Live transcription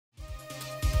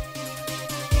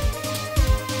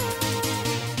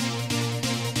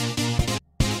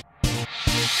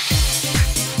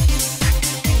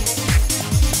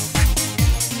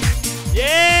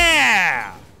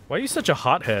Why are you such a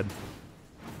hothead?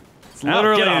 It's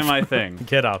literally get off. my thing.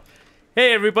 Get off.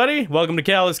 Hey, everybody. Welcome to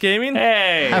Callous Gaming.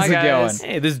 Hey. How's it guys.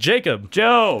 going? Hey, this is Jacob.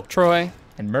 Joe. Troy.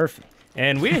 And Murphy.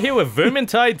 And we're here with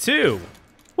Vermintide 2.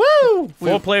 Woo!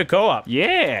 4-player co-op.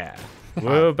 Yeah.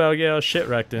 We're about to get our shit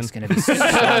wrecked in. It's gonna be so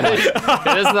much. This is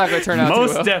not going to turn out too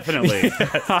Most well. definitely.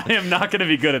 I am not going to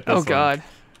be good at this Oh, God. one.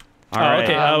 All right.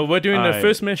 Okay, we're doing the alright.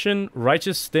 first mission,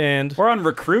 Righteous Stand. We're on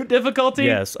recruit difficulty?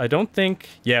 Yes, I don't think...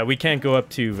 Yeah, we can't go up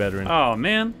to Veteran. Oh,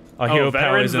 man. Our hero power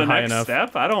veteran's isn't the high next enough.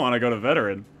 step? I don't want to go to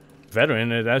veteran.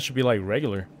 Veteran, that should be like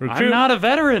regular. Recruit. I'm not a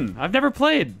veteran. I've never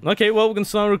played. Okay, well, we can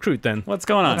start on Recruit then. What's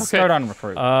going on? Let's start on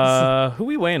recruit. Who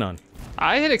we weighing on?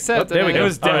 I hit accept. Oh, there we and go. It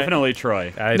was All right. definitely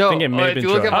Troy. I No, think it may have if been you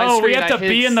look Troy. at my Oh, we screen, have to I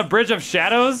be hit- in the Bridge of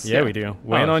Shadows? Yeah, we do.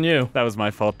 Weighing Oh. on you. That was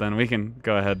my fault then. We can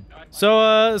go ahead.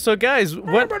 So guys,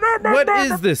 what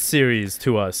is this series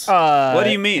to us? What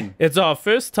do you mean? It's our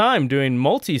first time doing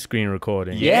multi-screen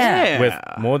recording. Yeah. With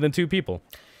more than 2 people.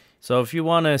 So if you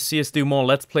want to see us do more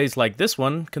Let's Plays like this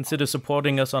one, consider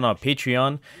supporting us on our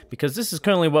Patreon, because this is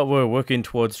currently what we're working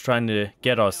towards trying to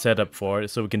get our setup for,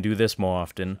 so we can do this more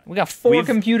often. We got 4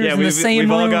 computers in the same We've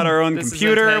room. all got our own This is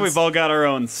computer. intense. We've all got our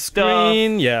own stuff.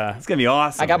 Screen, yeah. It's going to be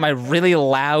awesome. I got my really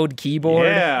loud keyboard.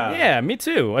 Yeah. Yeah, me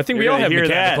too. I think You're we all gonna have hear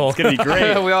that. mechanical. It's going to be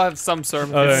great. we all have some sort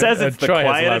of... Uh, It says it's the Troy has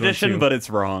quiet 11 edition, too. but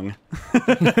it's wrong.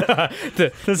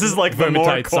 the, This is like the more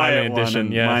Vermintide quiet Silent one, edition,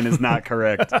 and yeah. mine is not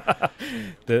correct.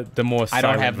 the more I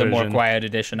don't silent have the more version. quiet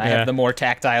edition. I Yeah. have the more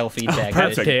tactile feedback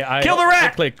perfect. edition. Okay, Kill the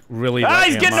rat! I click really Ah, loud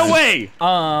he's on getting mine.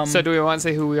 away! So do we want to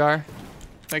say who we are?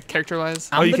 Like, character-wise?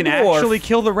 Oh, you the can dwarf, actually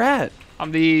kill the rat.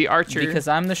 I'm the archer. because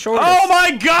I'm the shortest. Oh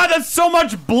my god, that's so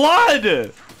much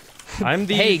blood! I'm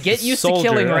the Hey, get used soldier. to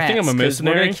killing rats. I think I'm a 'cause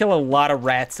mercenary. We're gonna kill a lot of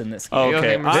rats in this game. Okay,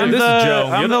 Okay, I'm this the, is Joe.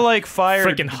 I'm You're the the like fire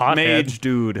freaking hothead. mage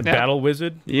dude. Battle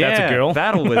wizard. Yeah, That's a girl.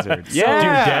 Battle wizard. Dude,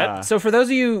 yeah. that- So for those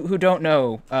of you who don't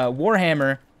know,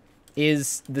 Warhammer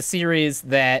is the series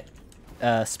that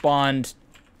spawned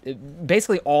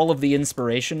basically all of the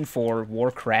inspiration for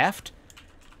Warcraft,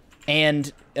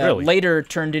 and Really? later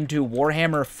turned into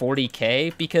Warhammer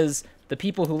 40k because the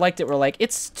people who liked it were like,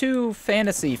 it's too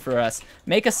fantasy for us.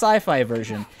 Make a sci-fi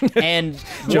version. And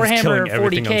Warhammer killing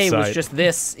everything 40k on was sight. just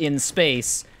this in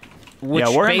space, which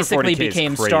Warhammer basically 40K is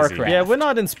became crazy. StarCraft. Yeah, we're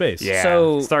not in space. Yeah.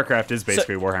 So- StarCraft is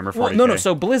basically Warhammer 40K. Well, no.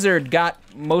 So Blizzard got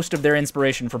most of their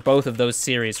inspiration for both of those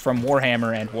series from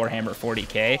Warhammer and Warhammer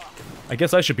 40k. I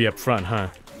guess I should be up front, huh?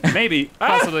 Maybe.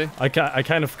 Possibly. I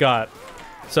kind of forgot.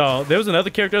 So there was another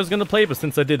character I was gonna play, but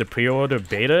since I did a pre-order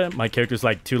beta, my character's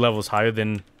like 2 levels higher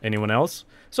than anyone else.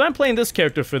 So I'm playing this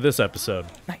character for this episode.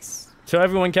 Nice. So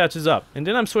everyone catches up, and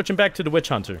then I'm switching back to the witch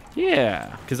hunter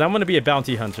Yeah. because I'm gonna be a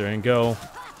bounty hunter and go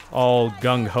all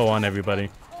gung ho on everybody.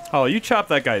 Oh, you chopped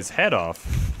that guy's head off.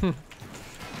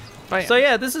 Bam. So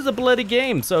yeah, this is a bloody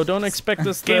game, so don't expect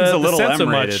us Game's a to little censor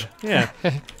M-rated. much. Yeah.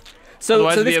 So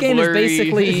Otherwise it'd this be a game is blurry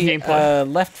basically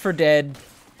gameplay. Left 4 Dead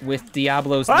with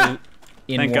Diablo's Ah! loot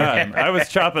in Thank Warhammer. God. I was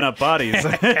chopping up bodies.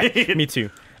 Me too.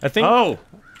 I think Oh.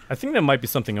 there might be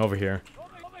something over here.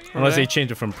 Unless they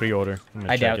changed it from pre-order. I'm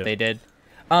gonna I check doubt it. they did.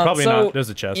 Probably so not. There's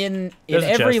a chest. In There's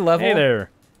a every chest. level, Hey there.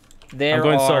 there I'm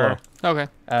going are solo.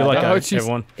 Okay. Good luck, Oh, guys, jeez.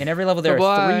 everyone. in every level there are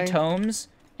Bye-bye. 3 tomes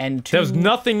and 2 There's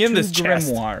nothing in two this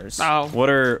chest. grimoires. Oh. What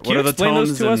are you the explain those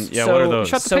tomes to and us? yeah, so, what are those?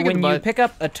 Shut the so pig in when the you butt. pick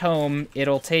up a tome,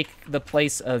 it'll take the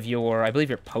place of your, I believe,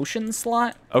 your potion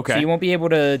slot. Okay. So you won't be able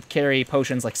to carry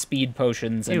potions like speed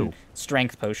potions and Ew.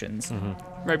 strength potions.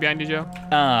 Right behind you, Joe.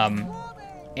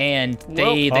 And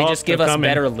they Oh, just give they're us coming.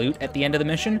 better loot at the end of the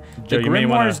mission. Joe, The you may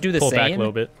wanna grimoires do the pull back a same,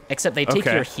 little bit. except they take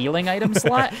Okay. your healing item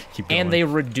slot Keep going. and they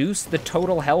reduce the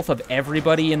total health of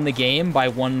everybody in the game by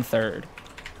 1/3.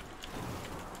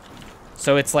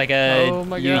 So it's like Oh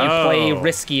my you God. play Oh.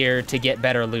 riskier to get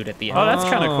better loot at the end. Oh, that's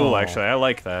kind of cool, Oh. actually. I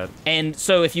like that. And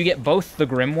so if you get both the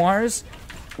grimoires,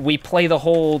 we play the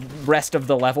whole rest of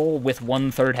the level with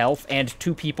 1/3 health, and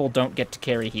 2 people don't get to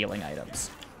carry healing items.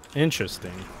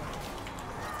 Interesting.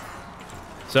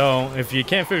 So, if you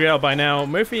can't figure it out by now,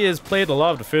 Murphy has played a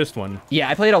lot of the first one. Yeah,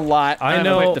 I played a lot. I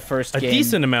know quit the first a game.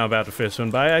 decent amount about the first one,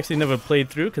 but I actually never played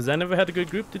through because I never had a good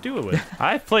group to do it with.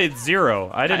 I've played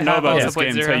 0. I didn't I know have about also this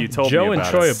played game 0. until you told Joe me and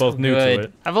about Troy it. are both new good. to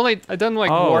it. I've done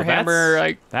like Oh, Warhammer,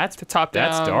 like That's the top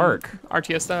down. That's dark.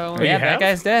 RTS style. you Yeah, have? that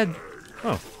guy's dead.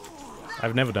 Oh,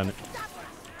 I've never done it.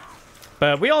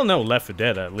 But we all know Left 4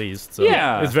 Dead at least, so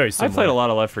Yeah, it's very I similar. played a lot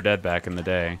of Left 4 Dead back in the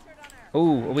day.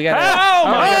 Ooh, we got.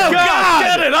 Oh my God!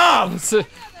 Get it off!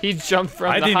 He jumped from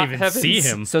I the didn't hot even heavens. see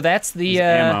him. So that's the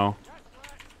Ammo.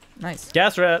 nice.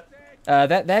 Gas rat.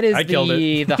 That is I killed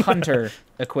the hunter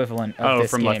equivalent of Oh,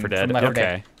 this from game. Left 4 Dead. From Left 4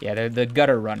 Dead. Okay. Yeah, they're the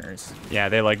gutter runners. Yeah,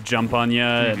 they like jump on you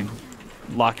and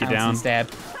lock you Pounce down. and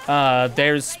stab.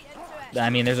 There's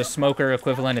a smoker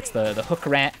equivalent. It's the hook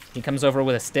rat. He comes over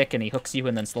with a stick and he hooks you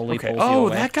and then slowly pulls you Oh,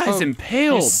 away. that guy's Oh,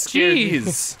 impaled. he scared me.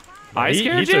 Jeez. I He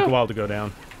scared took a you? while to go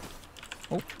down.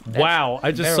 Oh, Wow,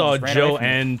 I just barrel saw just ran Joe away from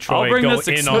me. and I'll Troy bring go this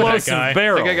in on that explosive guy.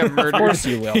 barrel. Like I got Of murdered. course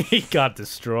you will. He got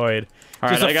destroyed. All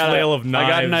Just right, a flail of knives. I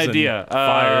got an idea.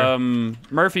 And fire.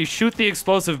 Murphy, shoot the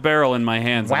explosive barrel in my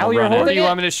hands. and While I'll you're run in. holding You it?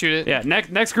 want me to shoot it? Yeah,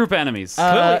 next group enemies.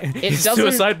 Clearly, It he's doesn't.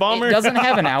 suicide bomber. It doesn't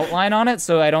have an outline on it,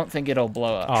 so I don't think it'll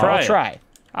blow up. Try I'll it.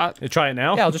 try. You try it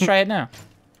now. Yeah, I'll just try it now.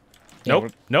 Yeah, Nope.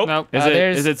 we're- Nope. Nope.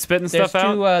 Is it spitting There's stuff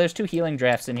out? there's 2 healing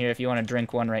drafts in here if you want to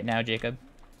drink one right now, Jacob.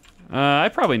 I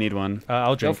probably need one.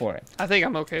 I'll Go drink. for it. I think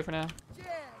I'm okay for now.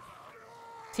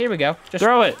 Here we go. Just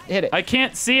Throw it. Hit it. I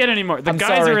can't see it anymore. The I'm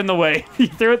guys sorry. are in the way. You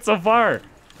threw it so far.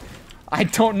 I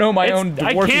don't know my own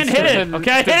I dwarfy can't hit skills. it.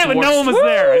 Okay, I hit it, but no one was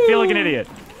there. I feel like an idiot.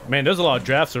 Man, there's a lot of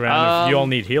drafts around. If you all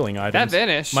need healing items, That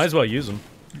vanished. might as well use them.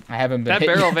 I haven't been That hit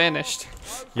barrel yet. vanished.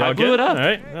 Y'all blew get it up. All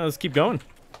right, let's keep going.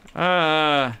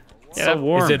 So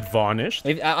warm. Is it varnished?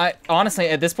 I honestly,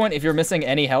 at this point, if you're missing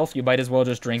any health, you might as well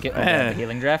just drink it with the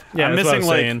healing draft. Yeah, I'm that's what I missing, was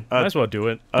like, saying. a- Might as well do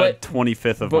it. a but-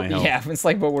 25th of my But health? yeah, it's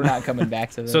like, but we're not coming back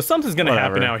to this. So something's gonna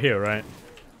happen Whatever. out here, right?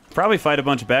 Probably fight a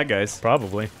bunch of bad guys.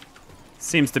 Probably.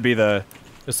 Seems to be the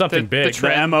There's something big.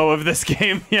 the MO of this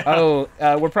game. Yeah. oh,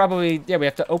 we're probably we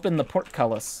have to open the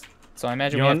portcullis. So I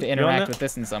imagine You we on- have to you on interact that? with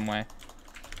this in some way.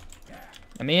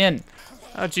 I'm in.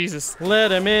 Oh, Jesus. Let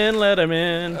him in. Let him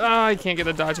in. Oh, I can't get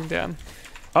the dodging down.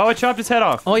 Oh, I chopped his head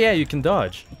off. Oh yeah, you can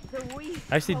dodge.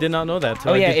 I actually did not know that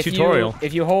till Oh I yeah, did if tutorial.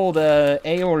 you hold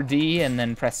A or D and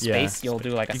then press Yeah. space, you'll do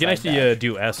like a You can side actually dash.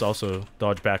 do S also,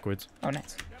 dodge backwards. Oh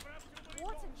nice.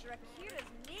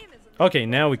 Okay,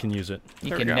 now we can use it. You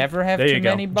There we can go. never have There too you go.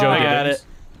 many Joe bombs. got it.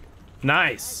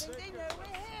 Nice.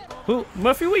 Who,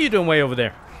 Murphy? What are you doing way over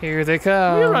there? Here they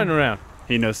come. You're running around.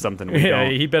 He knows something we Yeah,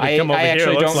 don't. he better I- come over I here.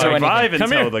 actually Looks don't know like. anything. Survive Come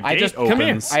until here. the I gate just- come here.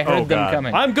 opens. I heard Oh, them God.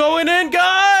 coming. I'm going in,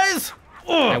 guys.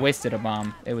 I wasted a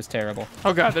bomb. It was terrible.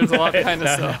 Oh, God, there's a lot behind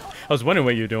us, though. I was wondering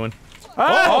what you're doing.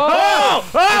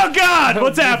 Oh God!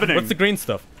 What's happening? What's the green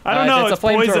stuff? I don't know. it's It's a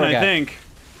flamethrower poison, I guy. think.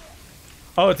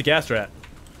 Oh, it's a gas rat.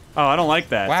 Oh, I don't like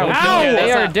that. Wow, So- they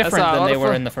that's are not- different that's not than they awful.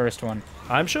 were in the first one.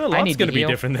 I'm sure I lots need going to to be heal.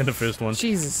 different than the first one.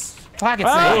 Jesus. Pocket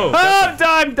Oh. snake. Oh, That's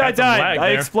I that's a died. lag I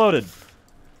there. exploded.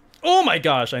 Oh my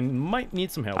gosh, I might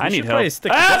need some help. I We need should help. probably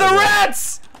stick Ah, together. the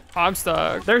rats! I'm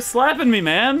stuck. They're slapping me,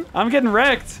 man. I'm getting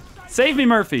wrecked. Save me,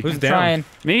 Murphy. Who's I'm down? trying.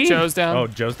 Me? Joe's down. Oh,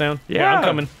 Joe's down? Yeah. I'm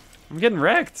coming. I'm getting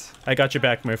wrecked. I got your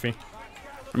back, Murphy.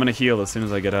 I'm gonna heal as soon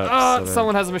as I get up. Oh, so that-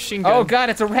 someone has a machine gun. Oh god,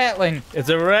 it's a ratling. It's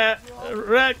a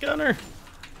rat gunner.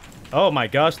 Oh my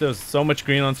gosh, there's so much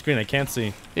green on screen, I can't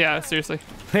see. Yeah, seriously.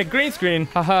 Hey, green screen.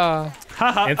 Haha.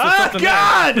 Insert Ah, something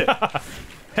there. God!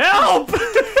 Help!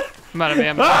 I'm out of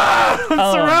ammo.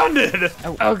 I'm surrounded.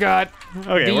 Oh, God.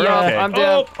 Okay, The, we're okay. I'm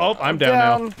down. Oh, I'm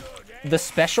down now. The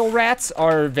special rats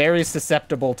are very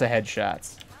susceptible to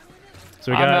headshots.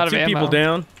 So we I'm out got of 2 people ammo.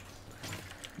 down.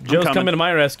 Joe's coming. coming to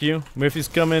my rescue. Murphy's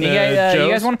coming. You guys, you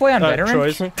Joe's. guys want to play on veteran?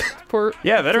 Troy's. Poor,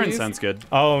 Yeah, veteran please. sounds good.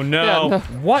 Oh no. Yeah, no.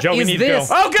 What Joe, we is need this?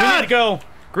 to go. Oh, We need God! to go.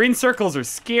 Green circles are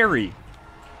scary.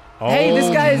 Hey, this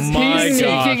guy is my he's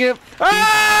gosh. Taking it.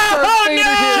 Ah! Darth Vader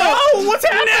Oh no! What's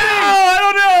happening? I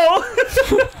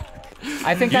don't know.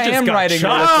 I think You I just am got riding a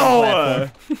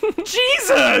shot. wrestling platform. Oh!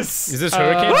 Jesus! Is this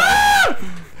hurricane? Ah!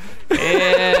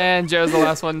 And Joe's the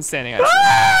last one standing.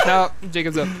 No,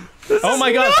 Jacob's up. Oh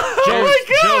my gosh.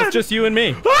 Joe, it's just you and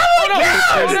me.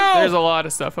 There's a lot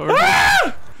of stuff over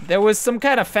here. There was some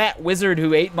kind of fat wizard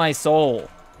who ate my soul.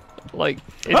 Like,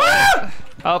 oh,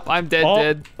 I'm dead, Oh,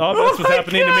 dead. oh that's what's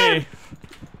happening to me.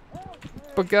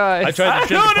 But guys, I tried to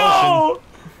drink the potion.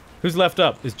 Who's left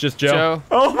up? It's just Joe. Joe.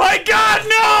 Oh my God,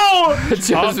 no!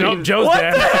 Joe's Oh, no, being- Joe's What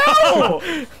dead. the hell?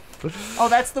 Oh,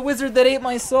 that's the wizard that ate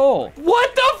my soul.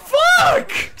 What the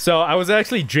fuck? So I was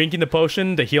actually drinking the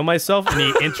potion to heal myself, and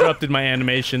he interrupted my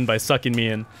animation by sucking me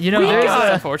in. You know,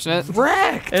 That's unfortunate.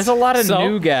 there's a lot of So,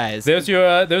 new guys. There's your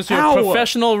Ow.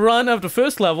 professional run of the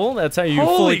first level. That's how you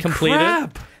fully Holy complete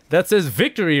crap. it. That says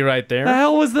victory right there. The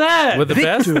hell was that? With the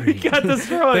best. We got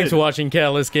destroyed. Thanks for watching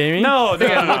Careless Gaming. No, we're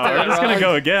just gonna wrong.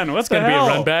 go again. What's It's gonna be a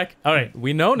run back. All right,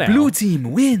 we know now.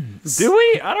 team wins. Do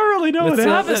we? I don't really know Let's what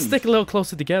have happened. us stick a little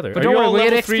closer together. But Are don't you worry, all we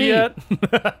level get 3 XP.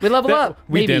 yet? We level up.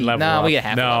 We Maybe. did level no, up. we get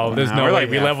half. No, level. there's Nah, no we're way like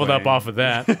we leveled up halfway. off of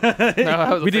that. No, that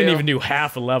was a We didn't fail. even do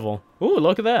half a level. Ooh,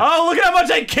 look at that. Oh, look at how much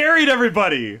I carried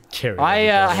everybody. Carry I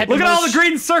everybody. had Look the at all the most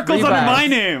green circles under my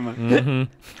revives. name.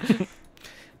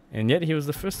 And yet he was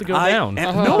the first to go down.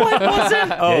 No, I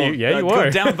wasn't. Oh, yeah, you go were.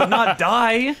 down but not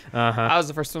die. I was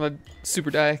the first one to super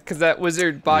die because that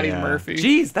wizard bodied Murphy.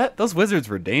 Jeez, those wizards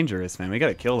were dangerous, man. We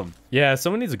gotta kill them. Yeah,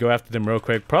 someone needs to go after them real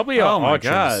quick. Probably Oh my archers.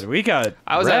 god, we got.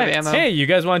 I was out of wrecked. ammo. Hey, you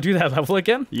guys want to do that level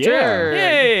again? Yeah. Sure.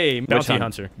 Yay! Witch Bounty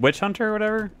hunter. Witch hunter or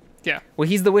whatever. Yeah. Well,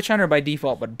 he's the witch hunter by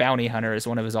default, but bounty hunter is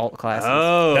one of his alt classes.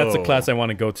 Oh, That's the class I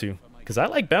want to go to because I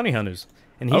like bounty hunters,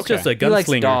 and he's Okay. just a He likes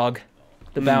gunslinger. dog,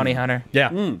 the bounty hunter. Yeah,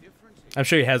 I'm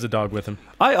sure he has a dog with him.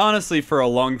 I honestly, for a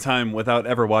long time, without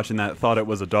ever watching that, thought it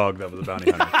was a dog that was a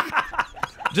bounty hunter.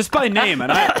 Just by name,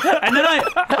 and then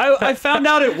I found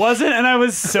out it wasn't, and I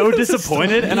was so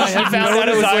disappointed. And I He had found no out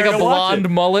it was desire like a to watch blonde it.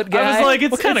 mullet guy. I was like,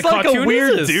 it's kind of like a cartoon is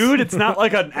weird this? dude. It's not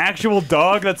like an actual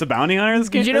dog that's a bounty hunter. This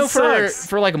game, Did you know this for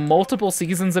sucks. like multiple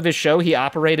seasons of his show, he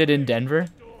operated in Denver?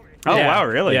 Oh Yeah. wow,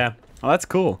 really? Yeah. Oh, that's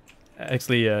cool. I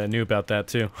actually knew about that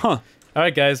too. Huh. All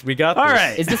right, guys, we got All this.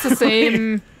 right. Is this the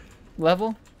same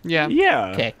level? Yeah. Yeah.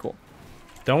 Okay, cool.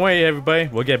 Don't worry, everybody.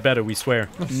 We'll get better. We swear.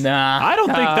 Nah. I don't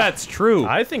think that's true.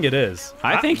 I think it is.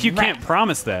 I think you can't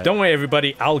promise that. Don't worry,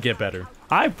 everybody. I'll get better.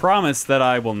 I promise that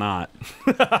I will not.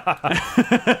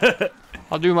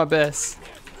 I'll do my best.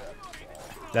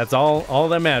 That's all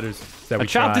that matters. Is that I we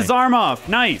chopped try. his arm off.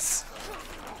 Nice.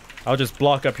 I'll just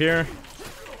block up here.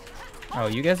 Oh,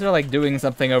 you guys are like doing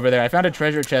something over there. I found a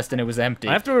treasure chest and it was empty.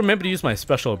 I have to remember to use my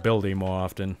special ability more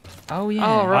often. Oh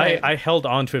yeah. Oh, right. I held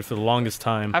on to it for the longest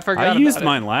time. I forgot. I used about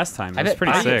mine last time. I It was bet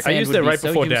pretty I- sick. I Sand used would it be right so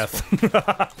before useful.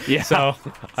 death. Yeah. So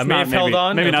I may not- have held maybe-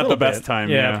 on. maybe a not the little best bit. time,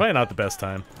 Yeah, yeah. probably not the best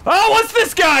time. Oh, what's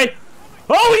this guy?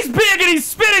 Oh, he's big and he's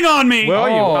spitting on me. Where are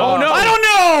you? Oh. Oh no! I don't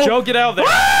know. Joe, get out of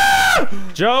there!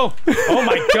 Joe! Oh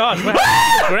my gosh! What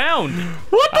happened to the ground?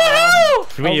 What the hell?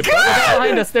 Can we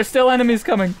Behind us, there's still enemies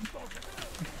coming.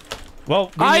 well,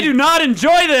 we I need- do not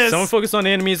enjoy this. Someone focus on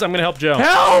the enemies. I'm gonna help Joe.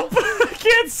 Help! I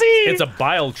can't see. It's a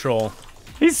bile troll.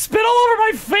 He spit all over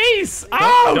my face.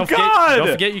 Oh Don't God! Forget,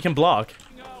 don't forget you can block.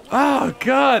 Oh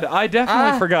God! I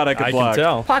definitely forgot I could I block. can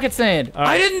tell. Pocket sand.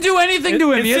 I didn't do anything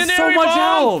to him. He has so Incendiary much bomb!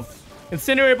 health.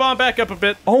 Incendiary bomb back up a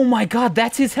bit. Oh my god,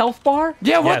 that's his health bar?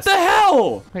 Yeah. What Yes. the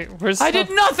hell? Wait, where's I did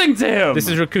nothing to him. This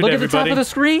is recruit Look at the top everybody. of the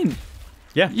screen.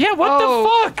 Yeah. What Oh,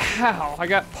 the fuck? Ow, I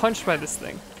got punched by this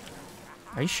thing.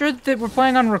 Are you sure that we're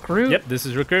playing on recruit? Yep, this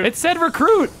is recruit. It said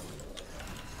recruit.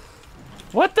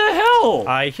 What the hell?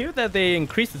 I hear that they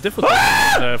increased the difficulty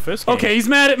in the first game. Okay, he's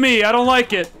mad at me. I don't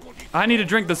like it. I need to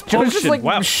drink this Joe's potion. just like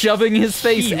Wow. shoving his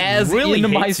face He as really into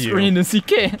my hates you. screen as he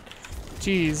can.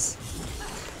 Jeez.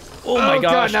 Oh my Oh,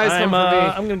 God, gosh! now he's I'm coming for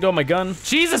me. I'm gonna go with my gun.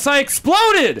 Jesus, I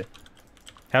exploded.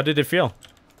 How did it feel?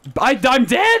 I'm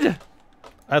dead.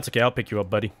 That's okay. I'll pick you up,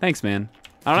 buddy. Thanks, man.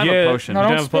 I don't have Yeah. a potion. No, No, don't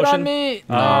don't have a spit potion? on me.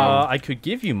 I could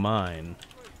give you mine.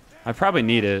 I probably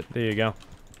need it. There you go.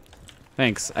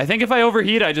 Thanks. I think if I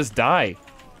overheat, I just die.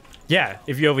 Yeah,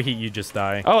 if you overheat, you just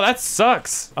die. Oh, that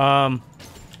sucks.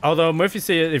 Although Murphy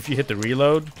said if you hit the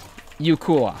reload, You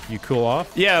cool off. you cool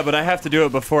off. Yeah, but I have to do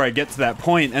it before I get to that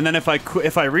point, and then if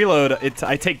I reload,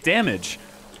 I take damage.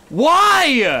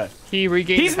 Why? He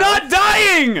regained He's health. not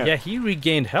dying. Yeah, he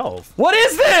regained health. What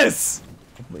is this?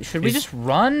 Should we Is- just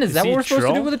run? Is that he what we're supposed to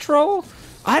troll? do with a troll?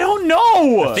 I don't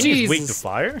know. I think he's weak to Jesus.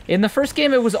 fire. In the first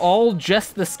game, it was all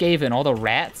just the Skaven, all the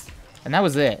rats, and that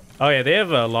was it. Oh yeah, they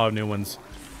have a lot of new ones.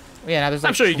 Yeah, now there's like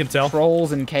I'm sure you can tell.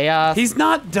 trolls and chaos. He's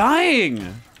not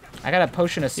dying. I got a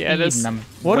potion of speed, Yeah, this- and I'm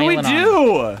What do we wailing on him.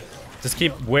 do? Just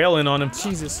keep wailing on him.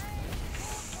 Jesus.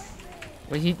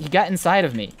 Well, he got inside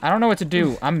of me. I don't know what to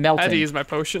do. I'm I had to melting. use my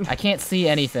potion. I can't see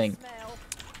anything.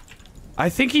 I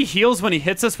think he heals when he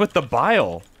hits us with the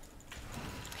bile.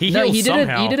 He No, heals he did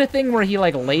somehow. he did a thing where he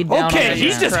like laid down. Okay, on the he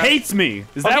ground. just hates me.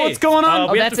 Is that what's going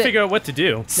on? we Oh, have to that's it. figure out what to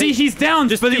do. See, he's down,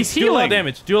 Just but do, he's do a lot healing. of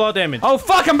damage. Do a lot of damage. Oh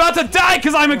fuck! I'm about to die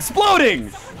because I'm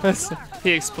exploding.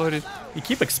 He exploded. You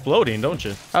keep exploding, don't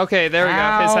you? Okay, there we go.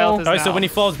 His Ow. health is All right, so now. when he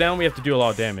falls down, we have to do a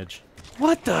lot of damage.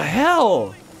 What the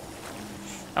hell?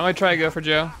 I'm gonna try to go for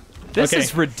Joe. This Okay.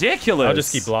 is ridiculous. I'll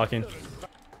just keep blocking.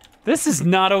 This is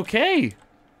not okay.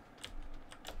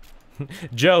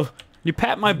 Joe, You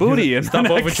pat my booty and stop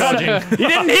then I overcharging. You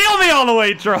didn't heal me all the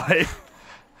way, Troy.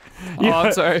 Oh,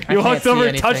 I'm sorry. You can't walked see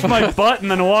over, touched anything. my butt, and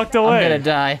then walked I'm away. gonna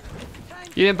die.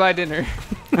 You didn't buy dinner.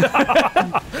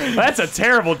 That's a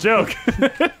terrible joke.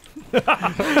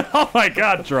 Oh my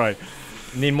god, Troy.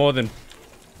 Need more than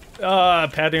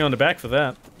patting on the back for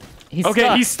that. He's Okay,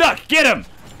 stuck. he's stuck. Get him.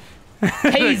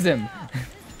 Haze him.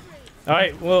 All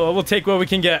right, well, we'll take what we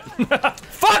can get.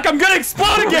 Fuck, I'm gonna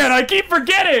explode again. I keep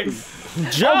forgetting.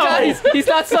 Joe! Oh god, he's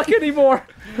not stuck anymore.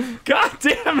 God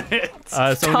damn it!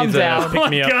 Someone Calm needs down. to Oh pick my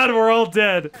me up. God, we're all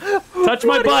dead. Touch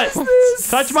my butt.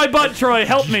 Touch my butt, Troy.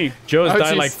 Help me. Joe's Oh,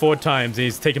 died jeez. like 4 times.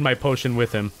 He's taking my potion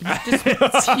with him.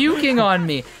 It's puking on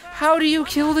me. How do you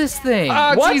kill this thing?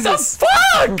 Oh, What Jesus. the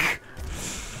fuck?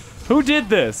 Who did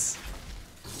this?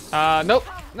 Nope.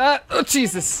 Not. Oh,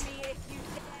 Jesus.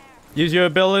 Use your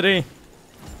ability.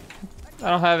 I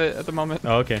don't have it at the moment.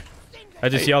 Oh, okay. I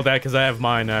just yelled that because I have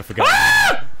mine and I forgot.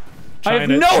 I have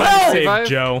no trying to help. save Revive?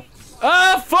 Joe.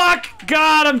 Ah, fuck.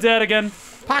 God, I'm dead again.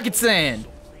 Pocket sand.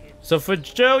 So for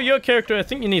Joe, your character, I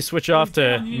think you need to switch off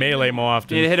to melee more Need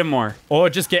to often. hit him more. Or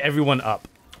just get everyone up.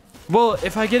 Well,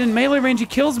 if I get in melee range, he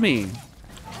kills me.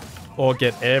 Or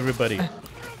get everybody.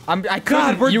 I couldn't.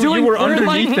 God, we're you doing. were we're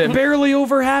underneath like him. barely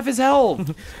over half his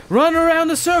health. Run around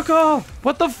the circle!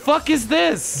 What the fuck is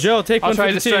this? Joe, take I'll one try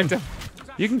for to the team. distract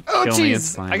him. You can Oh, kill me. jeez.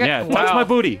 It's fine. I got- Yeah, touch wow. my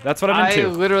booty. That's what I'm I into.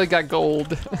 literally got gold.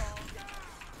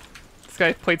 This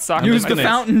guy played soccer. Use with the my face.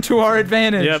 fountain to our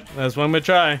advantage. Yep, that's what I'm gonna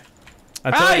try.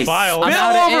 I tell you, Bile. I'm Spill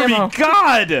out of over ammo. me,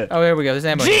 God! Oh, here we go. There's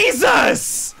ammo.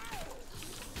 Jesus!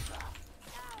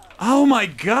 Oh my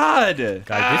God! God, this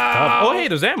tough. Oh, hey,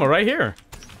 there's ammo right here.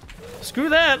 Screw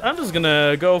that. I'm just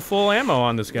gonna go full ammo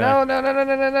on this guy. No, no, no, no,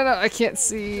 no, no, no, no. I can't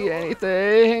see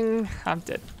anything. I'm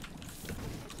dead.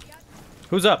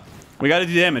 Who's up? We gotta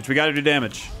do damage. We gotta do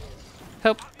damage.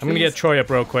 Help. I'm gonna get Troy up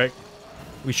real quick.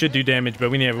 We should do damage, but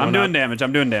we need everyone I'm doing up. damage.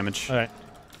 I'm doing damage. All right.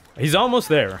 He's almost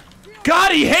there.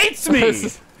 God, he hates me!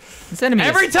 This enemy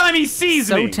Every is time he sees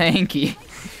so me. tanky.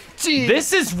 Jeez.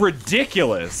 This is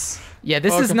ridiculous. Yeah,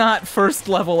 this is Okay. not first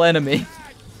level enemy.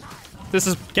 This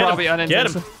is Get probably him. Get him.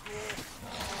 unintentional.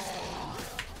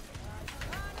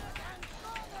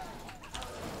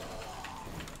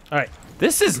 All right.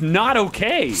 This is not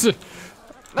okay.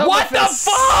 No, What my the face.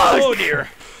 fuck? Oh dear.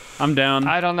 I'm down.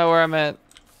 I don't know where I'm at.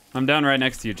 I'm down right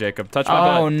next to you, Jacob. Touch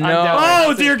my Oh butt. no. down.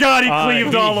 Oh dear God, he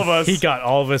cleaved all of us. He got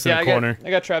all of us in Yeah, the corner. I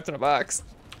got trapped in a box.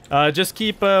 Just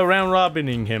keep round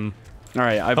robining him. All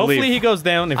right, I Hopefully believe he goes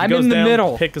down. If he I'm goes in the down,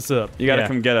 middle. pick us up. you gotta Yeah.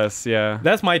 come get us. Yeah.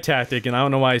 That's my tactic, and I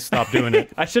don't know why I stopped doing it.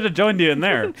 I should have joined you in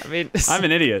there. I mean, I'm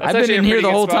an idiot. I've been actually in a here pretty the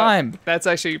good whole spot. time. That's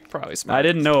actually probably smart. I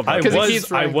didn't know about I it. 'Cause it was, keeps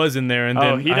I running. was in there, and Oh,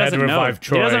 then he I had to doesn't know. revive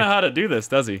Troy. He doesn't know how to do this,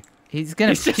 does he? He's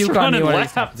gonna He's just puke on running you. When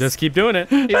he's... laps. Just keep doing it.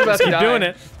 He's about to Keep die. doing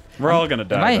it. We're all gonna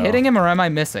die. Am I though. hitting him or am I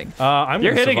missing? I'm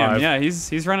You're gonna hitting survive. him. Yeah,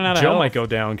 he's running out of Joe health. might go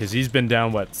down because he's been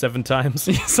down what 7 times.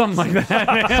 Something like that.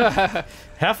 Man.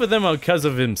 Half of them are because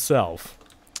of himself.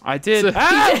 I did.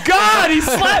 Oh God! He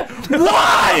slapped.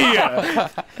 Why?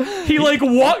 He like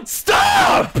what?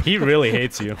 Stop! He really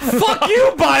hates you. Fuck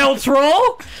you, bile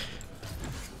troll!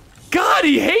 God,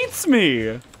 he hates me.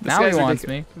 This Now he guy's wants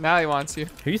ridiculous. me. Now he wants you.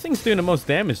 Who do you think's doing the most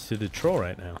damage to the troll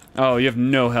right now? Oh, you have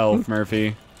no health,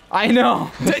 Murphy. I know.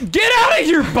 Get out of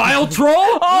here, bile troll!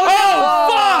 Oh,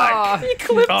 fuck! He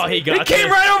clipped. Oh, he got It came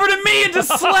there. right over to me and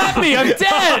just slapped me. I'm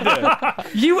dead.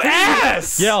 You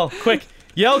ass! Yell, quick.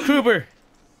 Yell, Kruber.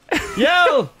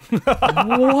 Yell!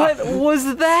 What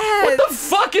was that? What the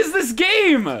fuck is this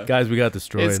game? Guys, we got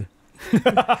destroyed.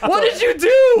 What did you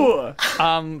do?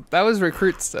 That was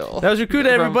recruit still. That was your coup to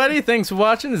everybody. Thanks for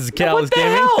watching. This is What Callous the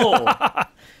Gaming. hell?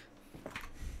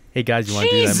 Hey, guys, you want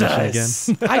to do that mission Jesus.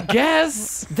 again? I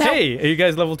guess. Hey, are you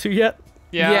guys level 2 yet?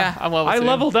 Yeah, I'm level 2. I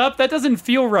leveled up. That doesn't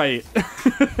feel right.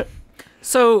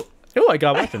 So Oh, I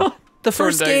got weapon. the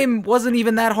first Turned out- game wasn't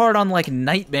even that hard on like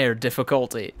nightmare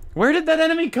difficulty. Where did that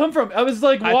enemy come from? I was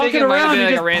like I think walking it might have around. been He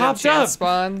like a just random popped chance up.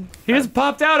 spawn. He just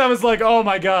popped out. I was like, oh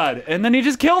my God. And then he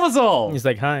just killed us all. He's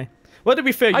like, hi. Well, to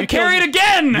be fair, I you carried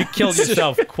killed, again. killed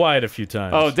yourself quite a few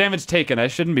times. Oh, damage taken. I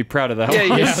shouldn't be proud of that. Yeah,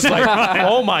 one. yeah. It's like,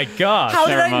 oh my gosh. How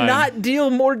did never I mind. not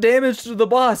deal more damage to the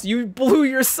boss? You blew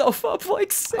yourself up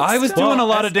like 6 I was times. doing a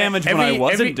lot of damage when I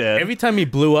wasn't dead. Every time he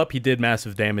blew up, he did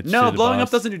massive damage. no, to the blowing boss.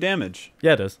 up doesn't do damage.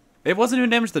 Yeah, it does. It wasn't doing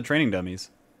damage to the training dummies.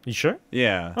 You sure?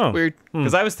 Yeah. Oh. Weird.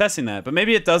 Because I was testing that, but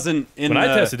maybe it doesn't in When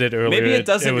the... I tested it earlier, Maybe it it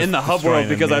doesn't was in the hub destroying world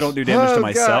because I enemies. don't do damage Oh, to God.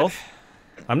 myself.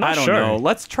 I'm not I don't sure. know.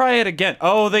 Let's try it again.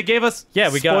 Oh, they gave us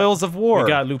Yeah, we got spoils of war. We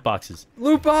got loot boxes.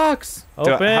 Loot box.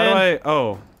 Do- Open. How do I...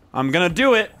 Oh, I'm going to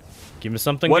do it. Give me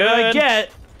something What good. did I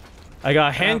get? I got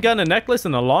a handgun, a necklace,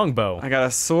 and a longbow. I got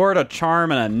a sword, a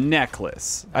charm, and a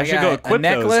necklace. I should got go a equip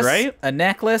necklace, those, right? A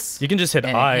necklace. You can just hit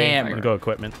And a I hammer. and go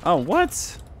equipment. Oh,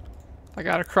 what? I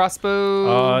got a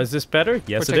crossbow. Is this better?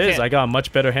 Yes, Which it I is. can't- I got a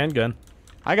much better handgun.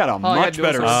 I got a yeah, much dual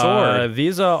better sword. sword.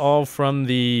 These are all from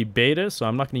the beta, so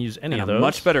I'm not going to use any And of a those.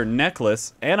 much better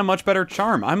necklace and a much better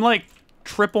charm. I'm like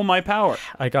triple my power.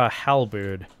 I got a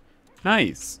halberd.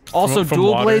 Nice. Also, from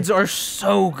dual water. blades are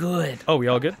so good. Oh, we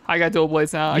all good? I got dual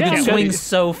blades now. You I can can't swing wait.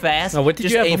 so fast. Now, what did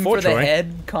Just you have aim before, for the Troy?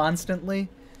 head constantly.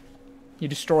 You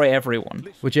destroy everyone.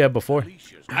 What'd you have before?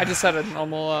 I just had a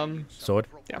normal Sword?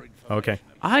 yeah. Okay.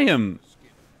 I am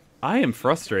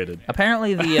frustrated.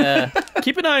 Apparently the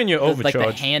Keep an eye on your like the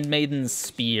overcharge. handmaiden's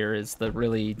spear is the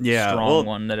really Yeah, strong well,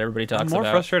 one that everybody talks I'm more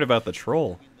about. frustrated about the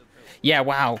troll. Yeah,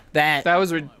 wow. That That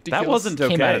was ridiculous. That wasn't okay.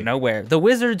 came out of nowhere. The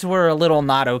wizards were a little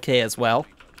not okay as well.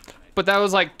 But that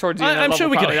was like towards the end of I'm the sure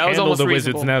we level, could probably. That was handle almost the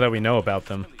reasonable. wizards now that we know about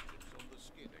them.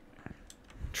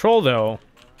 Troll, though,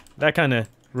 that kind of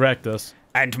wrecked us.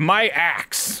 And my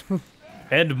axe.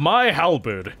 And my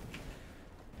halberd.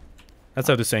 That's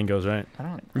how the saying goes, right? I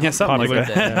don't Yeah, something like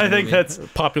Popular. that. I think that's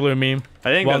Popular meme.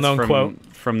 well-known that's from, quote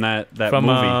from that from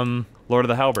movie, Lord of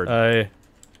the Halberd.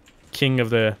 King of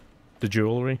the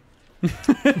jewelry.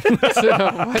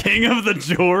 King of the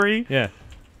jewelry. Yeah,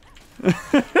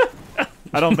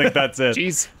 I don't think that's it.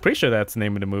 Jeez. pretty sure that's the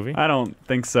name of the movie. I don't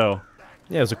think so.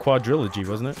 Yeah, it was a quadrilogy,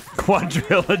 wasn't it?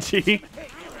 Quadrilogy.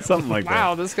 Something like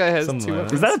Wow, this guy has Something two like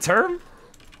weapons. that. Is that a term?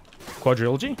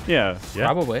 Quadrilogy? Yeah. Yeah.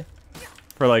 Probably.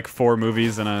 For like 4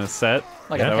 movies in a set.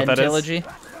 Like Is that a what that is? pentilogy.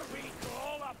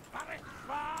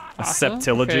 A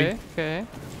septilogy. Okay, okay.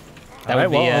 That Alright,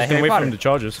 would be well, I was gonna Harry wait for Potter. him to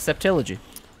charge us. Septilogy.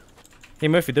 Hey,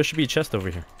 Murphy, there should be a chest over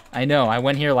here. I know. I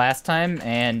went here last time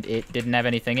and it didn't have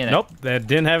anything in it. Nope, that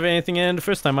didn't have anything in it the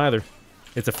first time either.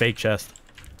 It's a fake chest.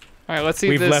 All right, let's see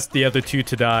if We've this. left the other 2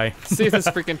 to die. See if this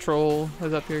freaking troll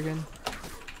is up here again.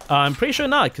 I'm pretty sure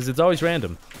not, because it's always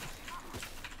random.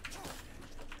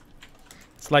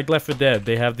 It's like Left 4 Dead.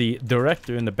 They have the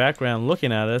director in the background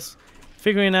looking at us,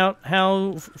 figuring out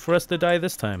how for us to die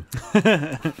this time.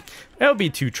 That'll be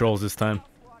 2 trolls this time.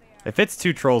 If it's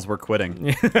 2 trolls, we're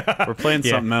quitting. We're playing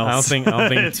something else. I don't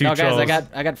think 2 No, trolls. guys,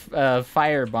 I got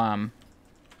fire bomb.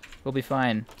 We'll be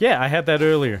fine. Yeah, I had that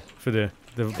earlier for the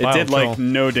It vile did troll. like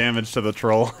no damage to the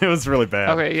troll. It was really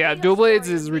bad. Okay, yeah, dual blades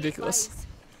is ridiculous.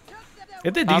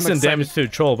 It did I'm decent excited. damage to the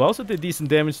troll, but also did decent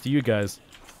damage to you guys.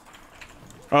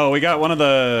 Oh, we got one of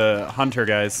the hunter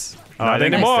guys. Oh, Not I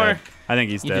think anymore. He's dead. I think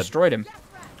he's You dead. destroyed him.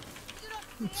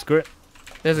 Screw it.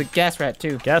 There's a gas rat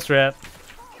too. Gas rat.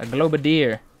 A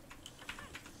globadier.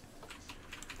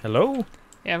 Hello?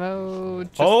 Ammo.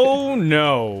 Just Oh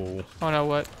no. Oh no,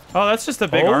 what? Oh, that's just a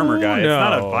big Oh, armor guy. It's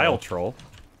not a no. vile troll.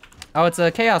 Oh, it's a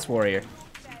chaos warrior.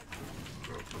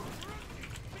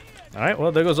 Alright,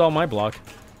 well there goes all my block.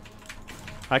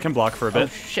 I can block for a Oh bit.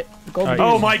 shit. The gold Alright.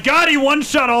 Oh my god, he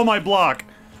one-shot all my block!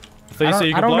 I thought you said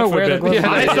you I could don't block know for where a the bit. glove Yeah,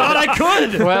 I thought I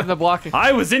could! What happened to blocking?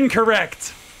 I was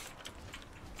incorrect.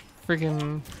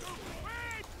 Freaking.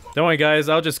 Don't worry guys,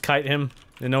 I'll just kite him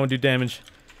and no one do damage.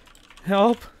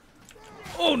 Help.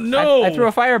 Oh no! I threw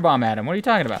a firebomb at him. What are you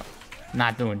talking about?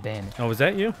 Not doing damage. Oh, was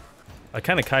that you? I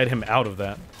kind of kited him out of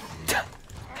that.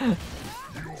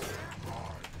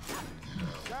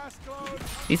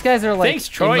 These guys are like Thanks,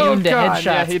 Troy. immune Oh to god, headshots,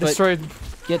 yeah, he but destroyed.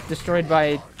 get destroyed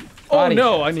by Oh body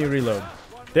no, shots. I need to reload.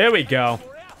 There we go.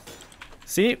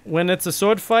 See, when it's a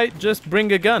sword fight, just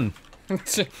bring a gun.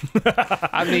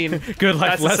 I mean, Good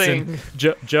life That's the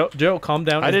lesson. Joe, calm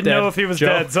down. I He's didn't dead. know if he was Joe,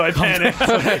 dead, so I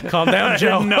panicked. Calm down,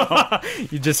 Joe. No.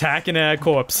 You're just hacking at a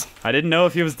corpse. I didn't know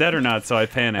if he was dead or not, so I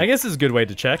panicked. I guess it's a good way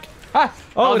to check. Ah,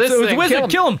 Oh, this it's a thing. wizard.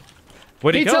 Kill him.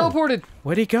 Where'd he he go? teleported.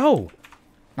 Where'd he go?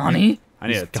 Nani? I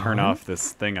need to He's turn gone? off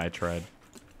this thing I tried.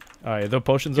 All right, the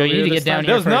potions Joe, over you here need to this get down time.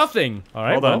 here There's first. nothing. All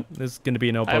right, Hold well, on. there's gonna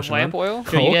be no I have potion. lamp then. oil.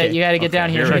 So you, Okay. gotta get down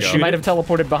Okay, here here we first. go. He might have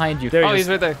teleported behind you. There Oh, he he's is.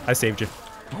 right there. I saved you,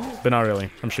 but not really.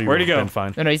 I'm sure you Where'd would he have go? been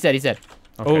fine. No, he said. Okay,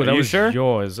 Oh, that you was sure?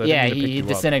 yours. I Yeah, didn't mean to he pick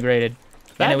you up. disintegrated.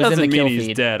 That and it was doesn't in the mean kill he's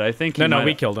feed. dead. I think he No, might-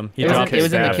 we killed him. He It was, dropped in, it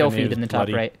was in the staff kill and he feed was in the top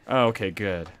bloody. right. Oh, okay,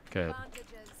 good.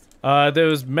 There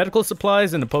was medical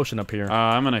supplies and a potion up here.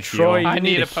 I'm gonna Troy, heal. I you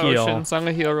need need a to heal. potion, so I'm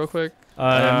gonna heal real quick.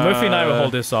 Murphy and I will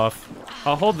hold this off.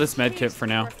 I'll hold this med kit for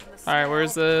now. All right,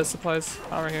 where's the supplies?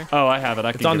 Oh, right here. Oh, I have it.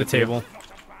 I can It's on the give it to you. table.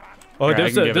 Oh, Here, I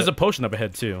there's can a give there's it. a potion up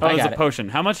ahead too. Oh, there's got a it. potion.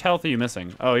 How much health are you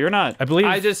missing? Oh, you're not. I believe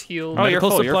I just healed. Oh, you're medical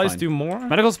full, you're supplies fine. do more.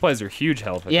 Medical supplies are huge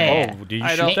health. I Yeah, think. yeah. Oh, do you I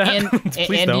shoot don't- that? And,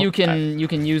 Please and don't. you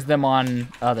can use them on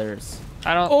others.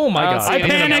 I don't. Oh my I don't god! see I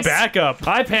anything panicked. else. Back up.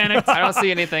 I panicked. I don't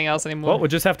see anything else anymore. Well, we'll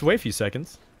just have to wait a few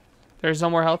seconds. There's no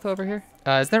more health over here.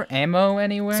 Is there ammo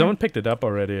anywhere? Someone picked it up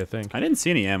already, I think. I didn't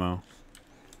see any ammo.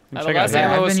 The Check out last here. Yeah,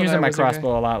 ammo I've was been when I using my was okay.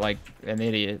 crossbow a lot like an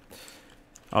idiot.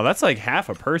 Oh, that's like half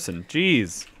a person.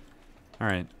 Jeez. All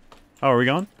right. Oh, are we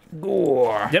going?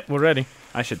 Gore. Yep, we're ready.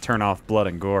 I should turn off blood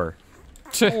and gore.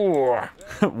 Gore.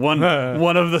 one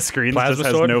of the screens Plasma just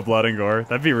has sword? no blood and gore.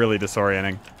 That'd be really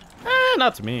disorienting.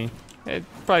 Not to me. It'd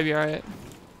probably be alright.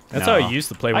 That's No. how I used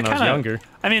to play when I was kinda- younger.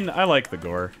 I mean, I like the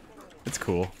gore. It's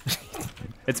cool.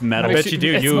 It's I metal. bet you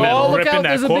do. It's You small. were Look ripping out, that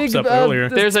there's a corpse big, up earlier.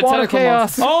 There's a spawn of tentacle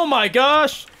chaos. Oh my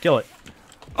gosh! Kill it.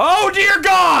 Oh dear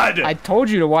God! I told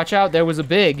you to watch out. There was a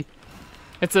big.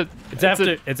 It's a. It's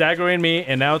aggroing me,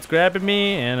 and now it's grabbing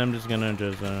me, and I'm just gonna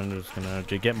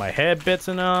get my head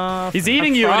bitten off. He's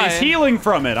eating you, and he's trying. healing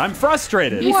from it. I'm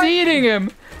frustrated. He's eating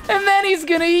him, and then he's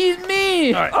gonna eat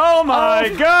me. All right. Oh my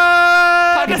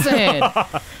god! Pocket sand.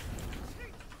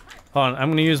 Hold on, I'm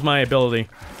gonna use my ability.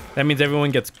 That means everyone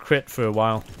gets crit for a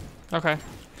while. Okay.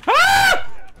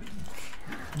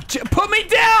 Put me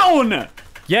down!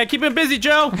 Yeah, keep it busy,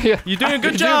 Joe. Yeah. You're doing a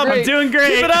good You're job. doing I'm doing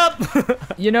great. Keep it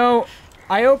up. You know,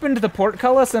 I opened the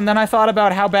portcullis, and then I thought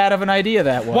about how bad of an idea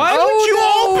that was. Why would you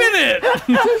open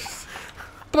it?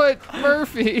 But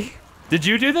Murphy. Did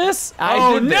you do this?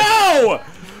 I did this. No!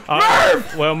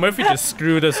 Well, Murphy just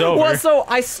screwed us over. Well, so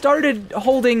I started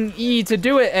holding E to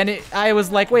do it, and I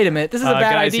was like, wait a minute, this is a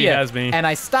bad guys, he idea. has me. And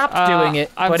I stopped doing it,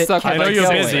 I'm but it stuck kept I know with you're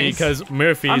going. busy because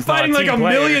Murphy's I'm fighting not like a team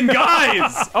player. million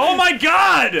guys! Oh my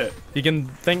god! You can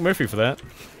thank Murphy for that.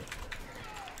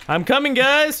 I'm coming,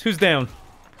 guys. Who's down?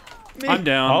 I'm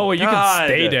down. Oh, you God. can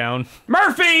stay down.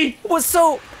 Murphy! Well,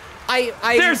 so I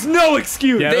There's no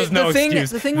excuse. Yeah, The- there's no the thing- excuse.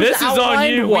 the thing was This is on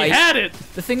outlined you. white. We had it.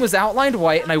 the thing was outlined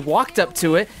white, and I walked up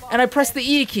to it, and I pressed the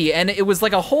E key, and it was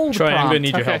like a hold Troy, I'm prompt. gonna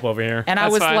need your Okay. help over here. And I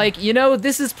That's was fine. like, you know,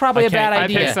 this is probably I a bad can't- I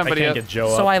picked idea. somebody I can't up. get Joe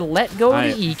So up. I let go of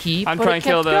I- the E key. I'm but trying it to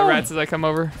kill kept the going. rats as I come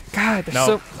over. God, they're No,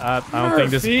 so. I don't think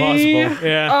this is Murphy. possible.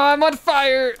 Yeah. I'm on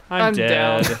fire. I'm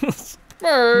down. dead.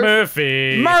 Murph.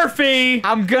 Murphy. Murphy!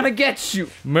 I'm gonna get you.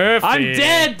 Murphy. I'm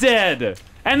dead!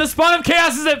 And the spawn of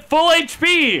chaos is at full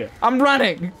HP! I'm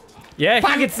running. Yeah,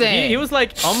 Pocket sand. he was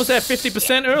like almost at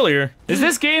 50% earlier. Is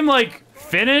this game like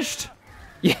finished?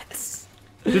 Yes.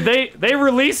 Did they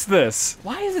release this?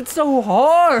 Why is it so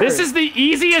hard? This is the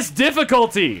easiest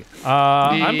difficulty.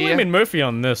 I'm Yeah. blaming Murphy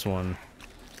on this one.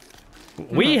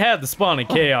 We had the spawn of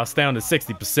chaos down to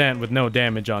 60% with no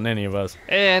damage on any of us.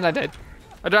 And I did.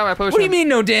 I dropped my potion. What do you mean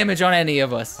no damage on any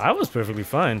of us? I was perfectly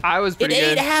fine. I was It pretty ate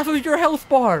good. half of your health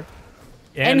bar.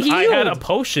 And And I had a healed.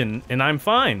 potion, and I'm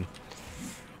fine.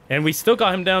 And we still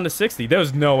got him down to 60.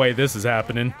 There's no way this is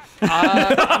happening.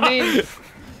 I mean,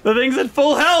 The thing's at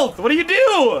full health. What do you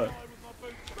do?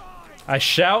 I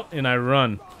shout and I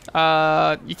run.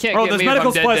 you can't Oh, get there's me medical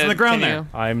if I'm supplies dead, on the ground can there. you?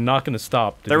 I'm not going to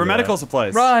stop. There were medical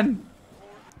supplies. Run.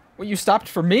 Well, you stopped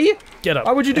for me? Get up.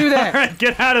 Why would you do that? Alright,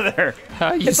 get out of there.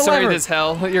 You the started lever. this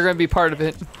hell. You're gonna be part of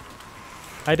it.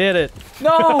 I did it.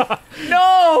 No.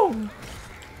 No.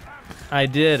 I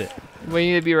did it.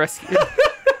 We need to be rescued.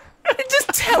 It just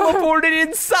teleported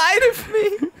inside of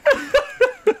me.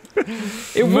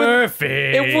 Murphy.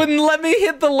 It wouldn't let me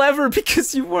hit the lever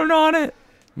because you weren't on it.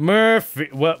 Murphy.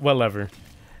 What lever?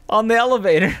 On the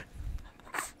elevator.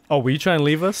 Oh, were you trying to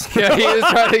leave us? Yeah, he was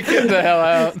trying to get the hell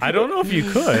out. I don't know if you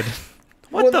could.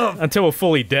 What the Until we're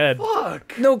fully dead.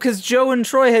 fuck? No, because Joe and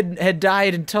Troy had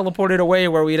died and teleported away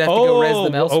where we'd have to go res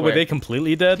them elsewhere. Oh, were they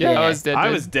completely dead? Yeah, Yeah. I was dead. I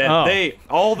dude. was dead.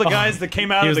 Oh. All the guys that came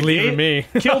out He of was the leaving gate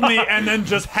me. killed me and then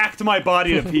just hacked my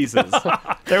body to pieces.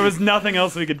 There was nothing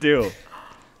else we could do.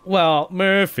 Well,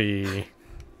 Murphy.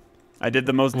 I did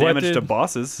the most What damage did- to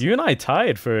bosses. You and I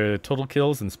tied for total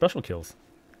kills and special kills.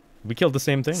 We killed the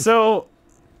same thing.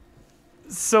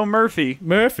 So Murphy,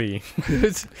 Murphy.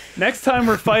 next time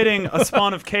we're fighting a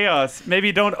spawn of chaos,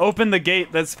 maybe don't open the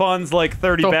gate that spawns like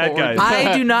 30 Don't bad worry. guys.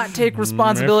 I do not take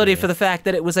responsibility Murphy. for the fact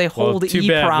that it was a hold too E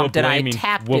bad. prompt We're and I blaming-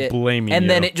 tapped we're it, blaming and you.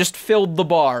 then it just filled the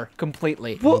bar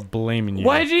completely. We're blaming you.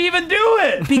 Why'd you even do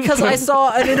it? Because I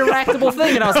saw an interactable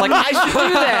thing and I was like, I should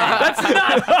do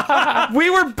that. We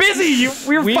were busy.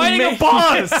 We were fighting a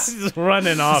boss. Just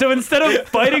running off. So instead of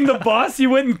fighting the boss, you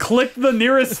went and clicked the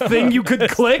nearest thing you could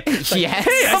click? Yes.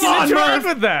 Come on, What's Murph.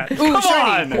 with that? Come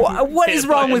on. What is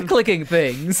wrong with button. clicking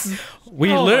things?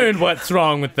 We learned what's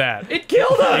wrong with that. It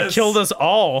killed us. It killed us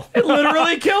all. It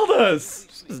literally killed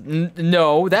us.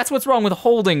 No, that's what's wrong with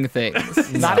holding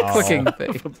things, not a clicking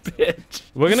thing. Bitch.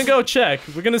 We're gonna go check.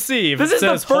 We're gonna see if This it is the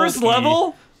says hold first E.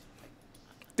 level?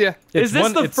 Yeah. Is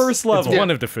this the first level? It's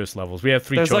one of the first levels. We have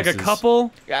three There's choices. like a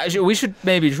couple. We should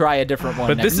maybe try a different one.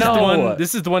 But next this is time. the one.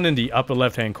 This is the one in the upper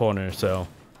left-hand corner. So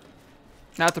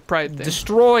Not the pride thing.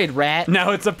 Destroyed, rat.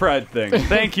 Now it's a pride thing.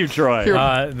 Thank you, Troy.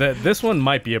 this one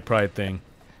might be a pride thing.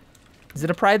 Is it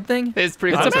a pride thing? It's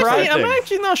pretty It's a much pride I'm thing.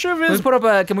 actually not sure if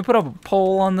it Can we is. put up a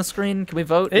poll on the screen? Can we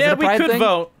vote? Is it Yeah, a we pride could thing?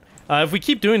 vote. If we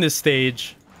keep doing this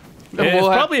stage, Then it's we'll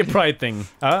have- probably a pride thing.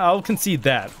 I'll concede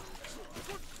that.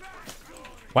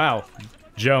 Wow,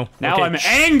 Joe. Now okay, I'm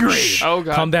angry. Oh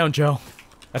god. Calm down, Joe.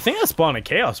 I think that spawn of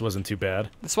chaos wasn't too bad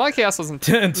The Swine Chaos wasn't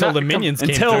until not the minions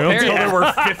came Until through. there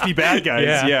were 50 bad guys.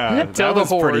 Yeah. Yeah, Until that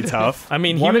the was pretty horde. tough. I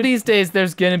mean, One of these days,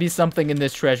 there's gonna be something in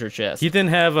this treasure chest. he didn't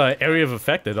have area of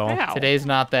effect at all. Ow. Today's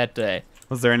not that day.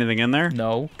 Was there anything in there?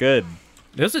 No. Good.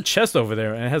 There's a chest over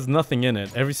there, and it has nothing in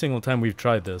it. Every single time we've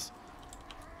tried this.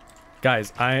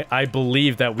 Guys, I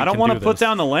believe that we I don't want want to put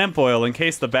down the lamp oil in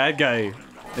case the bad guy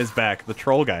is back, the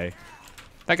troll guy.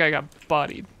 That guy got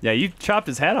bodied. Yeah, you chopped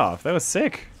his head off. That was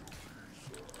sick.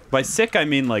 By sick, I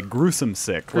mean like gruesome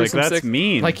sick. Gruesome like that's sick.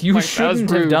 mean. Like you Like, that was shouldn't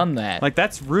have rude. done that. Like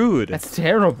that's rude. That's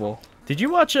terrible. Did you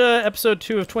watch episode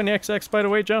 2 of 20XX, by the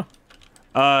way, Joe?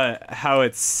 How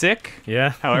it's sick. Yeah.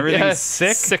 How everything's Yeah,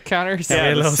 sick. Sick counters. Yeah, a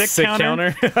the little sick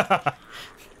counter.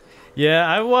 Yeah,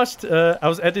 I watched, I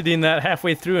was editing that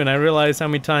halfway through and I realized how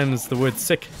many times the word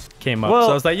sick came up. Well,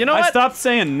 so I was like, you know I what? stopped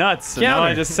saying nuts, and now Counter.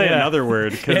 I just say Yeah. another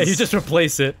word. 'Cause Yeah, you just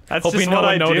replace it. that's hoping just no what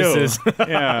one I notices. do.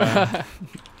 Yeah,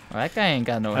 Well, that guy ain't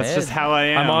got no that's head. just how I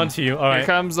am. I'm on to you. All Here right.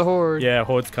 comes the horde. Yeah,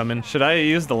 Horde's coming. Should I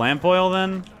use the lamp oil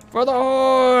then? For the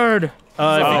horde! If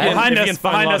Oh, you can- behind if you us! can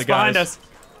find a Behind lot us! of guys. Behind us!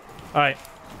 All right,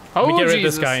 Oh, we get rid of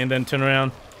Jesus. this guy and then turn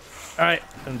around. All right,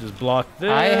 and just block this.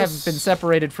 I have been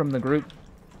separated from the group.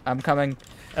 I'm coming.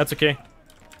 That's okay.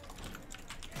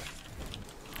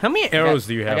 How many arrows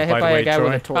do you I have, got hit by the by way, a guy with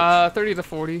Troy? a torch. 30 to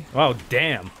 40. Oh,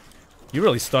 damn. You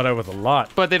really start out with a lot.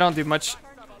 But they don't do much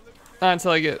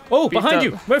until I get Oh, beat behind up.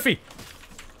 you, Murphy.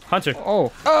 Hunter,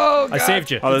 Oh, Oh, God. I saved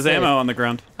you. Oh, there's It's ammo on the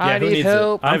ground. Yeah, I who need needs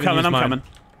help. it? I I'm haven't coming. used I'm mine. coming.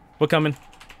 We're coming.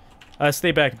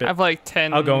 Stay back a I bit. have like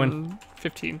 10, I'll go in.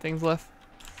 15 things left.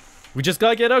 We just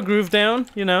gotta get our groove down,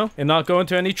 you know, and not go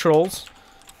into any trolls.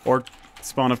 Or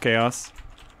spawn of chaos.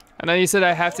 And then you said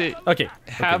I have to Okay.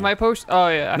 have okay. my potion. Oh,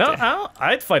 yeah. I No, have to-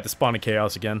 I'd fight the spawn of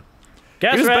chaos again.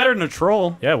 Gas He was rat. better than a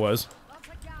troll. Yeah, it was.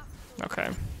 Okay.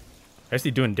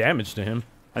 Actually doing damage to him.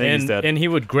 I think he's dead. And he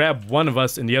would grab one of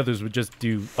us and the others would just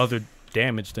do other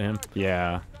damage to him.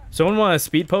 Yeah. Someone want a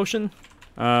speed potion?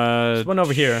 There's one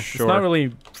over here. Sure. It's not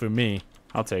really for me.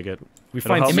 I'll take it. We It'll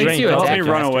find help It makes strength. you Help attack me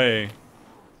run faster. away.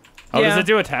 Oh, Yeah. does it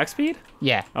do attack speed?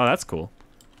 yeah. Oh, that's cool.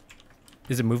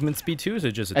 Is it movement speed too, or is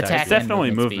it just attack? Attack It's speed? and definitely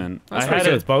movement speed. movement. That's I pretty had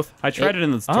So it. it's both? I tried it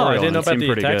in the I tutorial. didn't know and it about seemed the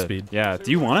pretty attack good. speed. Yeah.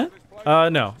 Do you want it?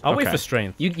 No. I'll wait Okay. for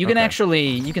strength. You can Okay. actually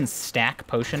you can stack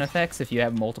potion effects if you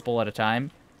have multiple at a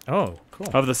time. Oh, cool.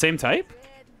 Of the same type?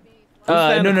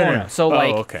 that in No, the no, no, corner? no. So Oh,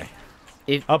 like okay.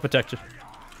 I'll protect you.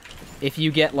 if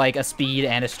you get like a speed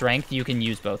and a strength, you can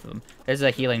use both of them. There's a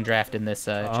healing draft in this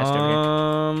chest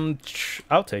over here.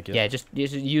 I'll take it. Yeah, just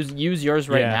use yours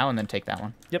right Yeah. now and then take that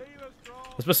one. Yep.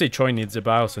 Especially Troy needs it,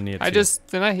 but I also need it I too. just.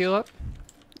 Didn't I heal up?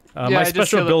 yeah, my I just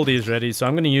special healed up. ability is ready, so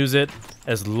I'm going to use it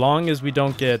as long as we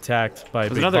don't get attacked by a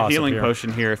There's big another boss up healing here.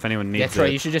 potion here if anyone Yeah, needs Troy,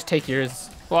 it. you should just take yours.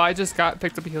 Well, I just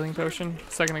picked up a healing potion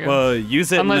a second ago. Well,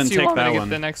 use it Unless and you then take want me that to get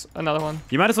one. the another one.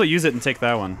 You might as well use it and take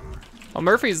that one. Well,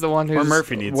 Murphy's the one who's. Or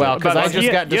Murphy needs Well, it. because But I you-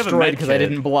 just got you have a destroyed med because I kit.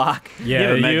 didn't block. Yeah,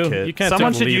 have a med you kit. can't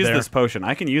Someone take should the lead use there. this potion.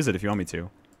 I can use it if you want me to.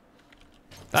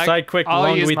 Side quick, I'll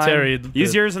long use we mine. tarried.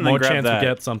 Use the yours and then more grab chance that. we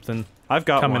get something. I've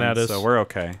got Coming one, at us. so we're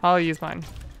okay. I'll use mine.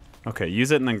 Okay,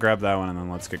 use it and then grab that one, and then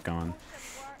let's get going.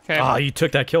 Okay. Ah, you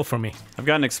took that kill from me, I've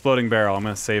got an exploding barrel. I'm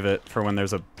gonna save it for when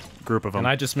there's a group of them. and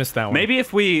I just missed that one. Maybe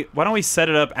if we, why don't we set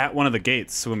it up at one of the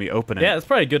gates so when we open it? Yeah, that's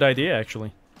probably a good idea,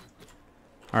 actually.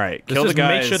 All right, Let's kill the just guys.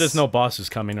 make sure there's no bosses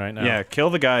coming right now. Yeah, kill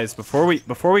the guys before we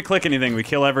click anything. We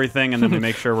kill everything and then we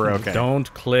make sure we're okay.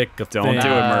 Don't click a Don't thing. do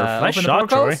it, Murph. Nice open the shot,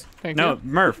 Troy. portals? Thank No, you.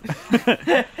 Murph.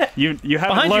 you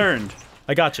haven't Behind you. learned.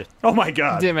 I got you. Oh my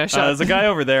god. Damn it, I shot. There's a guy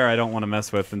over there I don't want to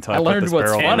mess with until I, I put learned this what's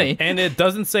barrel in. funny. And it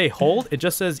doesn't say hold, it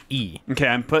just says E. Okay,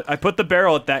 I put the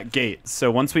barrel at that gate. So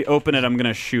once we open it, I'm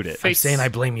gonna shoot it. I'm saying I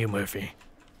blame you, Murphy.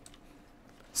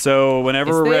 So whenever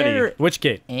Is we're there ready, Which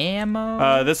gate?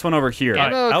 ammo? this one over here.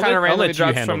 Alright, Ammo I'll kind of let randomly you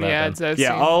drops handle from the that ads. I've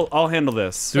Yeah, seen. I'll handle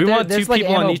this. Do we want there's two like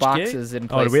people ammo on each boxes gate? in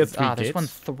Oh, places. do we have three There's gates? one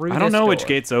through I don't this know which door.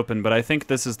 gate's open, but I think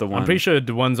this is the one. I'm pretty sure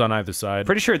the one's on either side.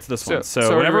 Pretty sure it's this one. So So are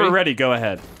we whenever ready? we're ready, go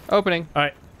ahead. Opening. All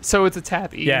right. So it's a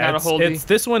tap E, Yeah, not a it's, hold E. it's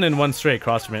this one and one straight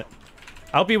across from it.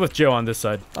 I'll be with Joe on this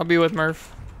side. I'll be with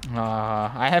Murph.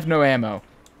 I have no ammo.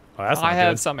 Oh, that's not I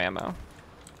have good. some ammo.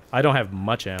 I don't have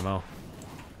much ammo.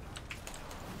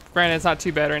 Granted, it's not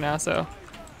too bad right now, so.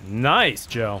 Nice,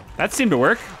 Joe. That seemed to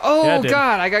work. Oh Yeah, it did.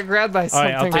 God! I got grabbed by All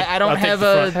right, I'll something. take, I don't I'll take have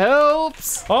the front.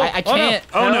 Helps! Oh, I can't.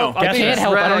 Oh no. Help, I Gas can't rat.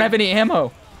 help. I don't have any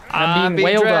ammo. I'm being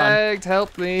wailed on. dragged.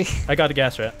 Help me, I got a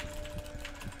gas rat.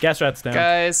 Gas rat's down.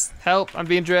 guys! Help! I'm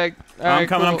being dragged. All I'm right,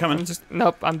 coming, cool. I'm coming.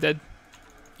 Nope, I'm dead.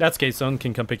 That's okay. Someone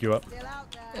can come pick you up.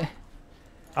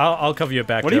 I'll cover your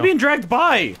back. What are you Joe. being dragged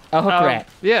by? A hook rat.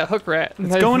 Yeah, hook rat.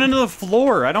 It's going into the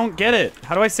floor. I don't get it.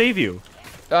 How do I save you?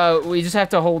 We just have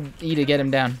to hold E to get him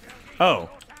down. Oh.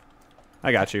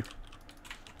 I got you.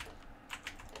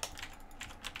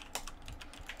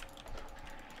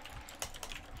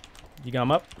 You got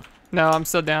him up? No, I'm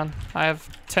still down. I have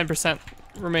 10%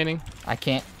 remaining. I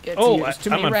can't get to Oh, you. There's too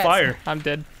I'm many on rats. fire. I'm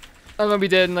dead. I'm gonna be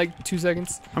dead in like 2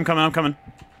 seconds. I'm coming. I'm coming.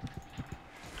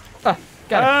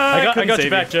 Got him. I got couldn't you save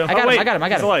back, Joe. I got him, wait, I got him, I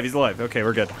got he's him. alive. He's alive. Okay,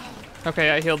 we're good.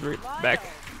 Okay, I healed back.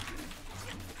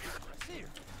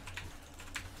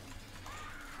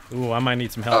 Ooh, I might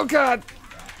need some Oh help. God!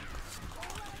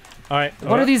 All right.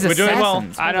 What are these We're doing well.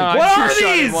 assassins? I know. What I are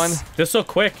two-shotted these? One. They're so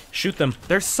quick. Shoot them.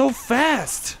 They're so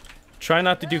fast. Try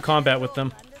not to do combat with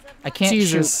them. I can't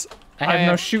Jesus. shoot. I have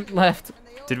no shoot left.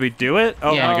 Did we do it?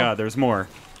 Oh Yeah. my God, there's more.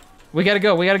 We gotta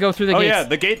go. We gotta go through the Oh gates. yeah,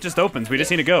 the gate just opens. We just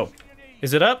need to go.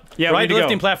 Is it up? Yeah, right we need to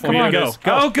lifting go. platform. We need to Here it go. is.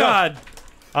 Go. Oh God.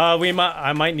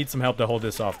 I might need some help to hold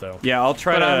this off though. Yeah, I'll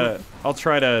try But, to. I'll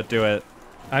try to do it.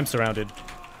 I'm surrounded.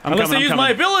 I'm Unless coming, I I'm use coming. my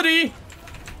ability.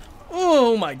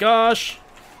 Oh my gosh.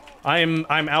 I'm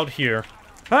out here.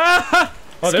 Ah!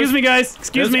 Oh, Excuse there's- me, guys.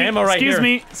 Excuse there's me. ammo right Excuse here.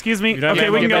 me. Excuse me. You don't have Okay,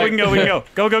 we ammo? can go. Get We can go. We can go.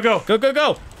 Go. Go. Go. Go, go,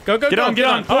 go. Go, go, Get go. on, get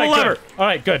on. Pull All right, the lever. good. All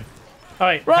right, good. All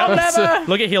right. Roll help- lever!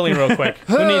 Look at healing real quick.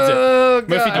 Who needs it? Oh Murphy,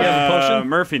 do you God! have a potion?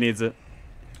 Murphy needs it.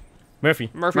 Murphy.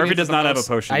 Murphy needs does the not have a most.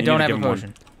 potion. I You don't need have to a give him one.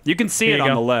 potion. You can see Here it you on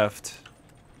go. the left.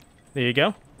 There you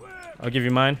go. I'll give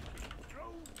you mine.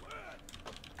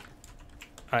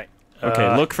 All right.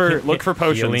 Okay, look for healing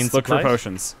potions. Look for supplies.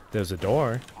 potions. There's a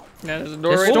door. Yeah, there's a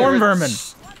door There's right storm there. vermin.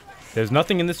 There's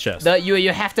nothing in this chest.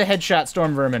 You have to headshot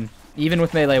storm vermin, even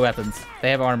with melee weapons.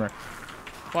 They have armor.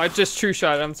 Well, I just true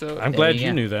shot him, so. I'm glad Yeah.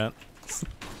 you knew that.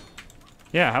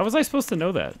 Yeah, how was I supposed to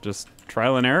know that? Just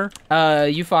trial and error?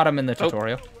 You fought them in the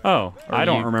tutorial. Oh, I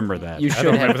don't you- remember that. You I should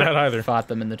don't have remember that either. fought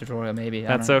them in the tutorial, maybe. I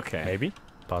don't That's know. okay. Maybe.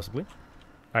 Possibly.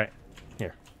 All right.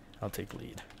 Here. I'll take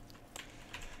lead.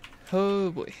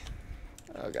 Oh boy.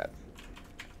 Oh God.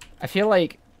 I feel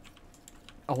like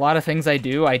a lot of things I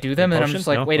do them, and I'm potion? just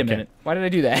like, No? wait a Okay. minute, why did I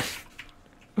do that?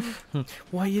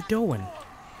 What are you doing?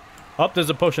 Oh, there's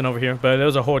a potion over here, but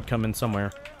there's a horde coming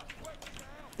somewhere.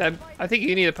 I think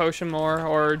you need a potion more,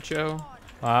 or Joe.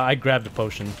 I grabbed the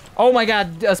potion. Oh my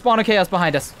God, a spawn of chaos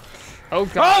behind us. Oh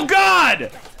God. Oh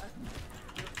God!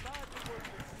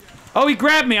 Oh, he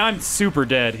grabbed me. I'm super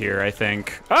dead here, I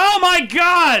think. Oh my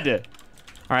God!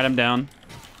 All right, I'm down.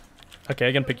 Okay,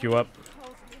 I can pick you up.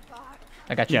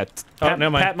 I got you. Yeah. Oh, Pat,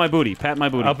 never mind. pat my booty. Pat my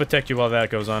booty. I'll protect you while that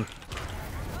goes on.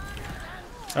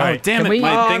 Oh, Alright. damn Can it. we-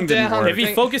 My Oh, thing didn't damn. work. If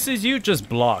he focuses you, just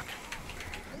block.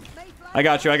 I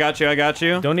got you. I got you. I got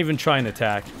you. Don't even try and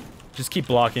attack. Just keep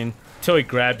blocking until he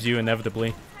grabs you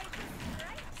inevitably.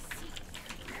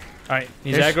 Alright,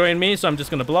 he's There's- aggroing me, so I'm just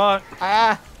gonna block.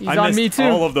 Ah, he's I on missed me too.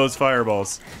 all of those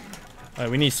fireballs. Alright,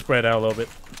 we need to spread out a little bit.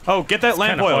 Oh, get that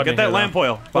lamp kinda oil. hard Get in that here, lamp though.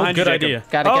 oil. Behind you, good Jacob. idea.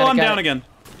 Got it, Oh, got it, I'm got down it. again.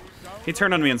 He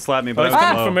turned on me and slapped me, Oh, but he's I was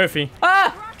coming low. for Murphy.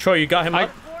 Troy, you got him up?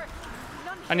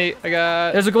 I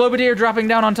got. There's a globadier dropping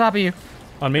down on top of you,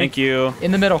 On me? Thank you.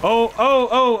 in the middle.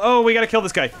 Oh, we gotta kill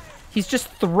this guy. He's just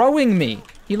throwing me.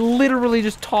 He literally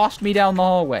just tossed me down the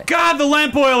hallway. God, the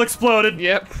lamp oil exploded.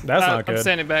 Yep. That's not I'm good.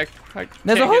 standing back.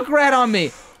 There's a can't hook rat on me.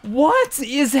 What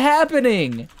is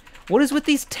happening? What is with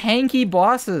these tanky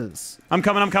bosses? I'm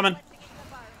coming, I'm coming.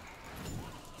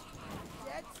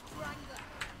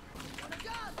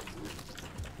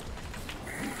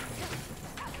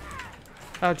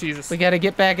 Oh Jesus. We gotta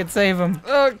get back and save him.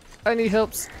 Oh, I need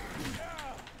helps.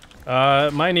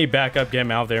 Might need backup. Get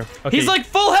him out there. Okay. He's like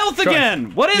full health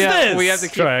again. What is Yeah, this? we have to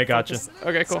keep. Troy, I got you.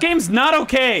 Okay, cool. This game's not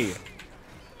okay.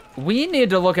 We need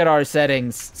to look at our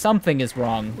settings. Something is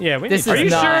wrong. Yeah, we this need is to- Are you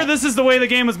not, sure this is the way the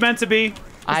game was meant to be? This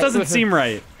I- doesn't seem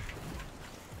right.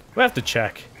 We have to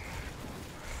check.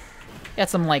 got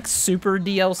some like super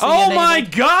DLC. Oh enabled. my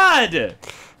God!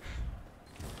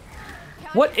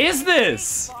 What is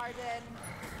this?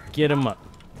 Get him up.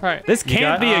 All right. This You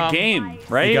can't got- be a game,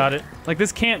 right? You got it. Like,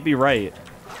 this can't be right.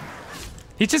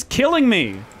 He's just killing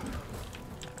me.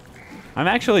 I'm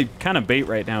actually kind of bait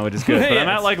right now, which is good. But Yeah, I'm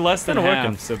at it's like less than kinda half,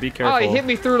 working. so be careful. Oh, he hit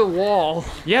me through the wall.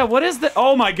 Yeah, what is that?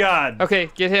 Oh my God. Okay,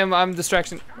 get him. I'm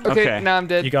distraction. Okay, Okay. now I'm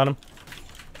dead. You got him?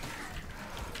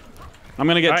 I'm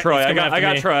gonna get Alright, Troy. he's I coming got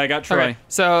after me. Troy. I got Troy. Okay,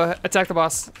 so attack the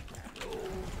boss.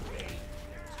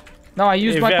 No, I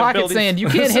used If my you have pocket abilities- sand. You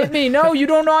can't hit me. No, you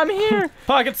don't know I'm here.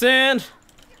 Pocket sand!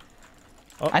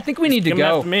 I think we need to Coming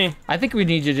go. after me. I think we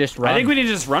need to just run. I think we need to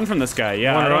just run from this guy.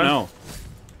 Yeah, Wanna I don't run? know.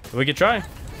 We could try.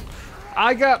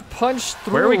 I got punched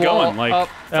through Where are we the wall, going? Like up.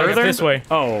 further? this way.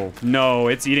 Oh no,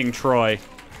 it's eating Troy.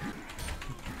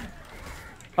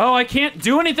 Oh, I can't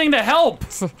do anything to help.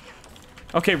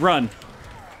 Okay, run.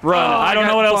 Run. Oh, I don't I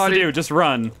know got what else to bodied. do. Just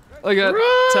run. I got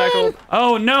tackled.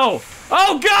 Oh no.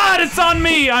 Oh God, it's on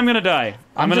me. I'm gonna die.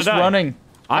 I'm gonna just die. running.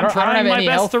 I I'm don't trying have my any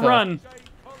best health, to though. run.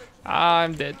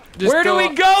 I'm dead. Just Where do we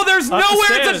go? There's Up the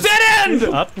nowhere. It's a stairs. dead end.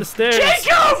 Up the stairs.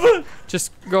 Jacob!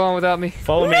 Just go on without me.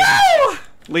 Follow me. No!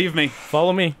 Leave me.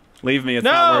 Follow me. Leave me. It's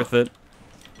No! not worth it.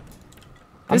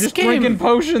 I'm This just game- drinking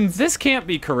potions. This can't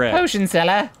be correct. Potion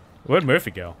seller. Where'd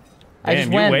Murphy go? I just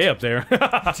Man, you're went. way up there.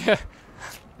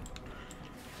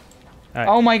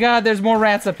 Oh my god, there's more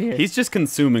rats up here. He's just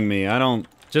consuming me. I don't.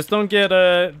 Just don't get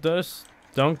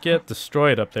don't get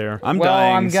destroyed up there. I'm Well,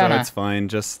 dying, I'm gonna. so it's fine.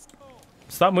 Just.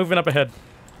 Stop moving up ahead.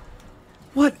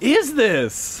 What is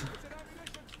this?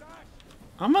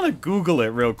 I'm gonna Google it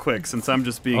real quick since I'm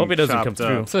just being. I hope he doesn't come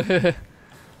chopped through. up.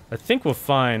 I think we're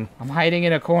fine. I'm hiding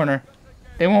in a corner.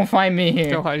 They won't find me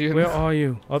here. Go hide you. Where are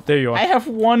you? Oh, there you are. I have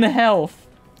 1 health.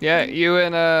 Yeah, you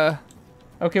and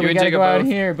Okay, You we and gotta Jacob go out both.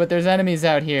 here, but there's enemies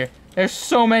out here. There's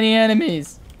so many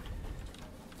enemies.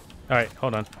 All right,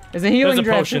 hold on. There's a healing There's a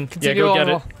dresser. potion. Yeah, continue go get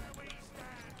on. it.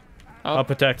 I'll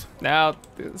protect. Now,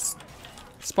 this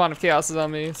spawn of chaos is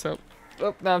on me, so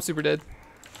now I'm super dead.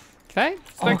 Can I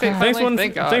spectate God. finally?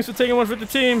 Thank God. Thanks for taking one for the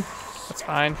team. That's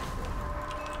fine.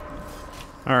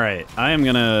 All right, I am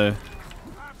gonna.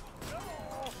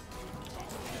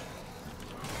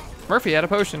 Murphy had a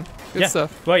potion. Good Yeah.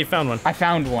 stuff. Well, you found one. I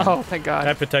found one. Oh, thank God.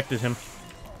 I protected him.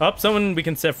 Up, someone we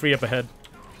can set free up ahead.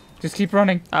 Just keep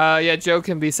running. Yeah, Joe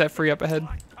can be set free up ahead.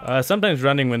 Sometimes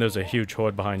running when there's a huge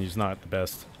horde behind you is not the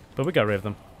best, but we got rid of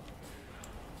them.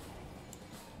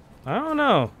 I don't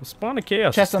know. The spawn of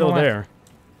chaos Chest is on the still left. there.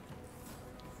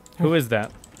 Who is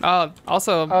that?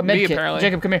 Also, me Medkit. apparently.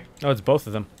 Jacob, come here. Oh, it's both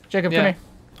of them. Jacob, Yeah. come here.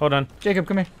 Hold on. Jacob,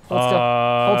 come here. Hold still.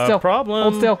 Hold still. Problem.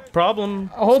 Hold still. Problem.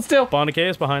 Hold still. Spawn of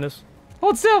chaos behind us.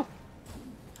 Hold still.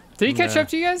 Did he catch Nah. up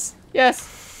to you guys?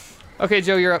 Yes. Okay,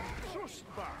 Joe, you're up.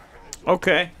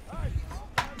 Okay.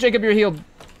 Jacob, you're healed.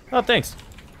 Oh, thanks.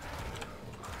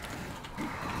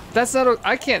 That's not.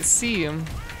 I can't see him.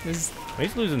 He's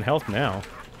losing health now.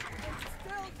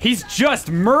 He's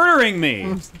just murdering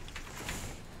me.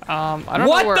 I don't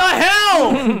What know where. the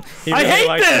hell? He I really hate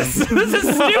likes this. him. This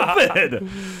is stupid.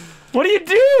 What do you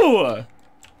do?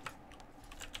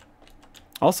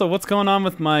 Also, what's going on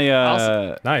with my?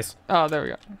 Also- Nice. Oh, there we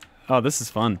go. Oh, this is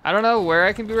fun. I don't know where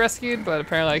I can be rescued, but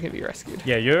apparently I can be rescued.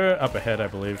 Yeah, you're up ahead, I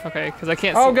believe. Okay, because I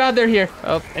can't see. Oh god, they're here.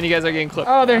 Oh, and you guys are getting clipped.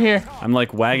 Oh, they're here. I'm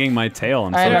like wagging my tail.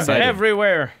 I'm I so know. excited.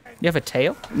 Everywhere. You have a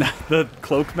tail? The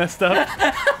cloak messed up,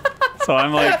 so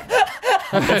I'm like,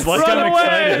 it's like Run I'm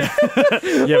away!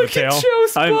 excited. You have a tail?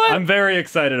 I'm very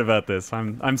excited about this.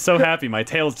 I'm so happy. My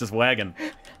tail's just wagging.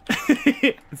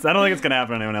 I don't think it's gonna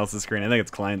happen on anyone else's screen. I think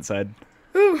it's client side.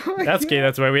 That's okay.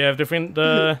 That's why we have different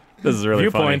This is really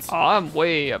viewpoints. Oh, I'm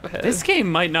way up ahead. This game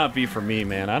might not be for me,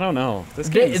 man. I don't know. This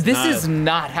game This is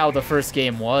not how the first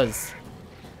game was.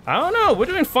 I don't know. We're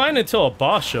doing fine until a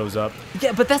boss shows up.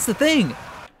 Yeah, but that's the thing.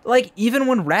 Like, even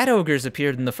when rat ogres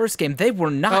appeared in the first game, they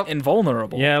were not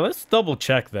invulnerable. Yeah, let's double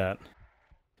check that.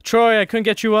 Troy, I couldn't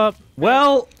get you up.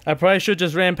 Well, I probably should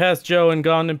just ran past Joe and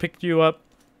gone and picked you up.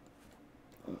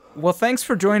 Well, thanks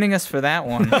for joining us for that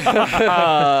one.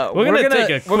 We're gonna take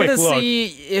a We're quick gonna look. see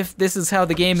if this is how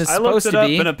the game is I looked supposed it to up,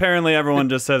 be, and apparently everyone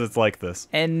just says it's like this.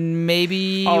 and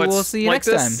maybe Oh, it's we'll see you like next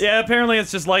this? time. Yeah, apparently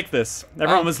it's just like this.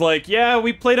 Everyone Oh. was like, yeah,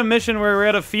 we played a mission where we were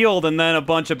at a field, and then a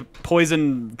bunch of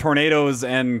poison tornadoes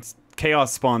and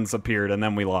chaos spawns appeared, and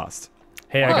then we lost.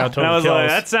 Hey, I got And I total was kills. like,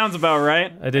 that sounds about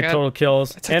right. I did I got- total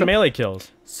kills and the- melee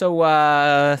kills. So,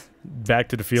 Back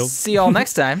to the field. see y'all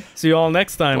next time. See you all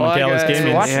next time on Bye, Gallus guys.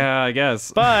 Gaming. Watch- Yeah, I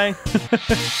guess. Bye.